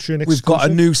Patreon exclusive. We've got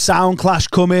a new Sound Clash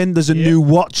coming. There's a new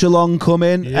watch along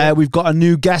coming. We've got a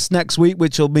new guest next week,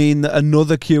 which will mean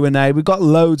another Q&A. We've got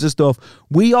loads of stuff.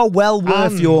 We are well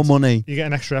worth your money. You get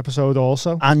an extra episode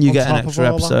also. And you get an extra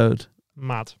episode.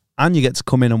 Mad. And you get to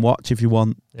come in and watch if you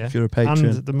want, if you're a patron.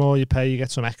 And the more you pay, you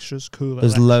get some extras. Cool.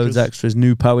 There's loads extras.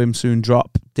 New poem soon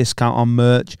drop. Discount on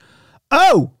merch.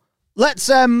 Oh, let's.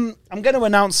 I'm going to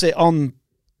announce it on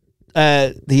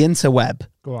the interweb.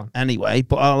 Go on. Anyway,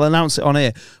 but I'll announce it on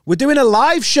here. We're doing a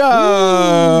live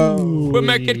show. We'll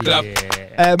make it clap.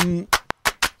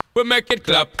 We'll make it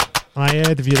clap. I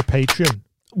heard of you, the Patreon.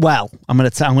 Well, I'm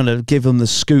gonna give them the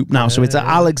scoop now. So it's at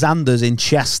Alexander's in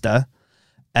Chester,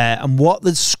 and what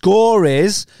the score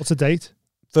is? What's the date?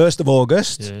 1st of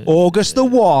August. August the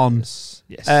 1.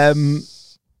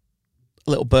 Yes.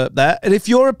 Little burp there. And if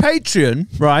you're a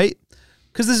Patreon, right?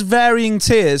 Because there's varying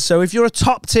tiers. So if you're a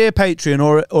top tier Patreon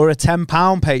or a £10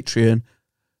 Patreon,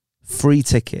 free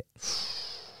ticket.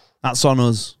 That's on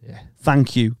us. Yeah.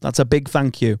 Thank you. That's a big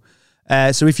thank you.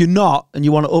 So if you're not and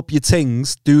you want to up your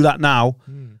tings, do that now,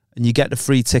 and you get the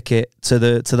free ticket to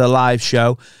the live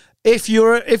show. If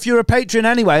you're a patron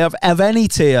anyway of any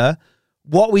tier,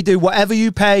 what we do, whatever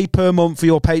you pay per month for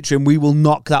your Patreon, we will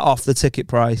knock that off the ticket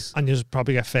price. And you'll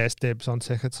probably get first dibs on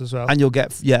tickets as well. And you'll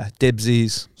get,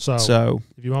 dibsies. So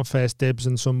if you want first dibs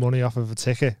and some money off of a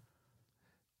ticket,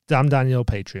 Damn Daniel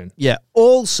Patreon. Yeah.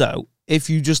 Also, if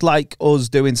you just like us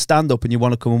doing stand-up and you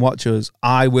want to come and watch us,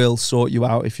 I will sort you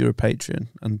out if you're a patron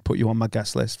and put you on my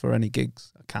guest list for any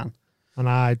gigs I can. And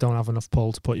I don't have enough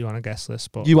pull to put you on a guest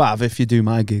list. But you have if you do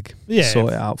my gig. Yeah.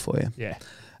 Sort it out for you. Yeah.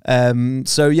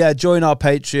 So yeah, join our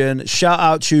Patreon. Shout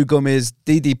out Chew Gummies,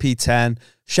 DDP10.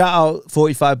 Shout out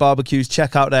 45 Barbecues.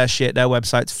 Check out their shit. Their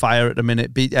website's fire at the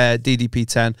minute.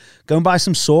 DDP10. Go and buy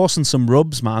some sauce and some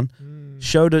rubs, man.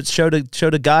 Show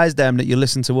the guys them that you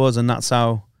listen to us, and that's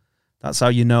how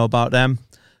you know about them.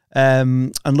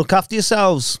 And look after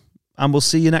yourselves. And we'll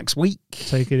see you next week.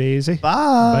 Take it easy.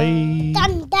 Bye.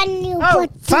 Bye.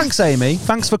 Thanks, Amy.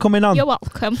 Thanks for coming on. You're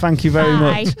welcome. Thank you very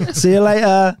Bye. much. See you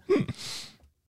later.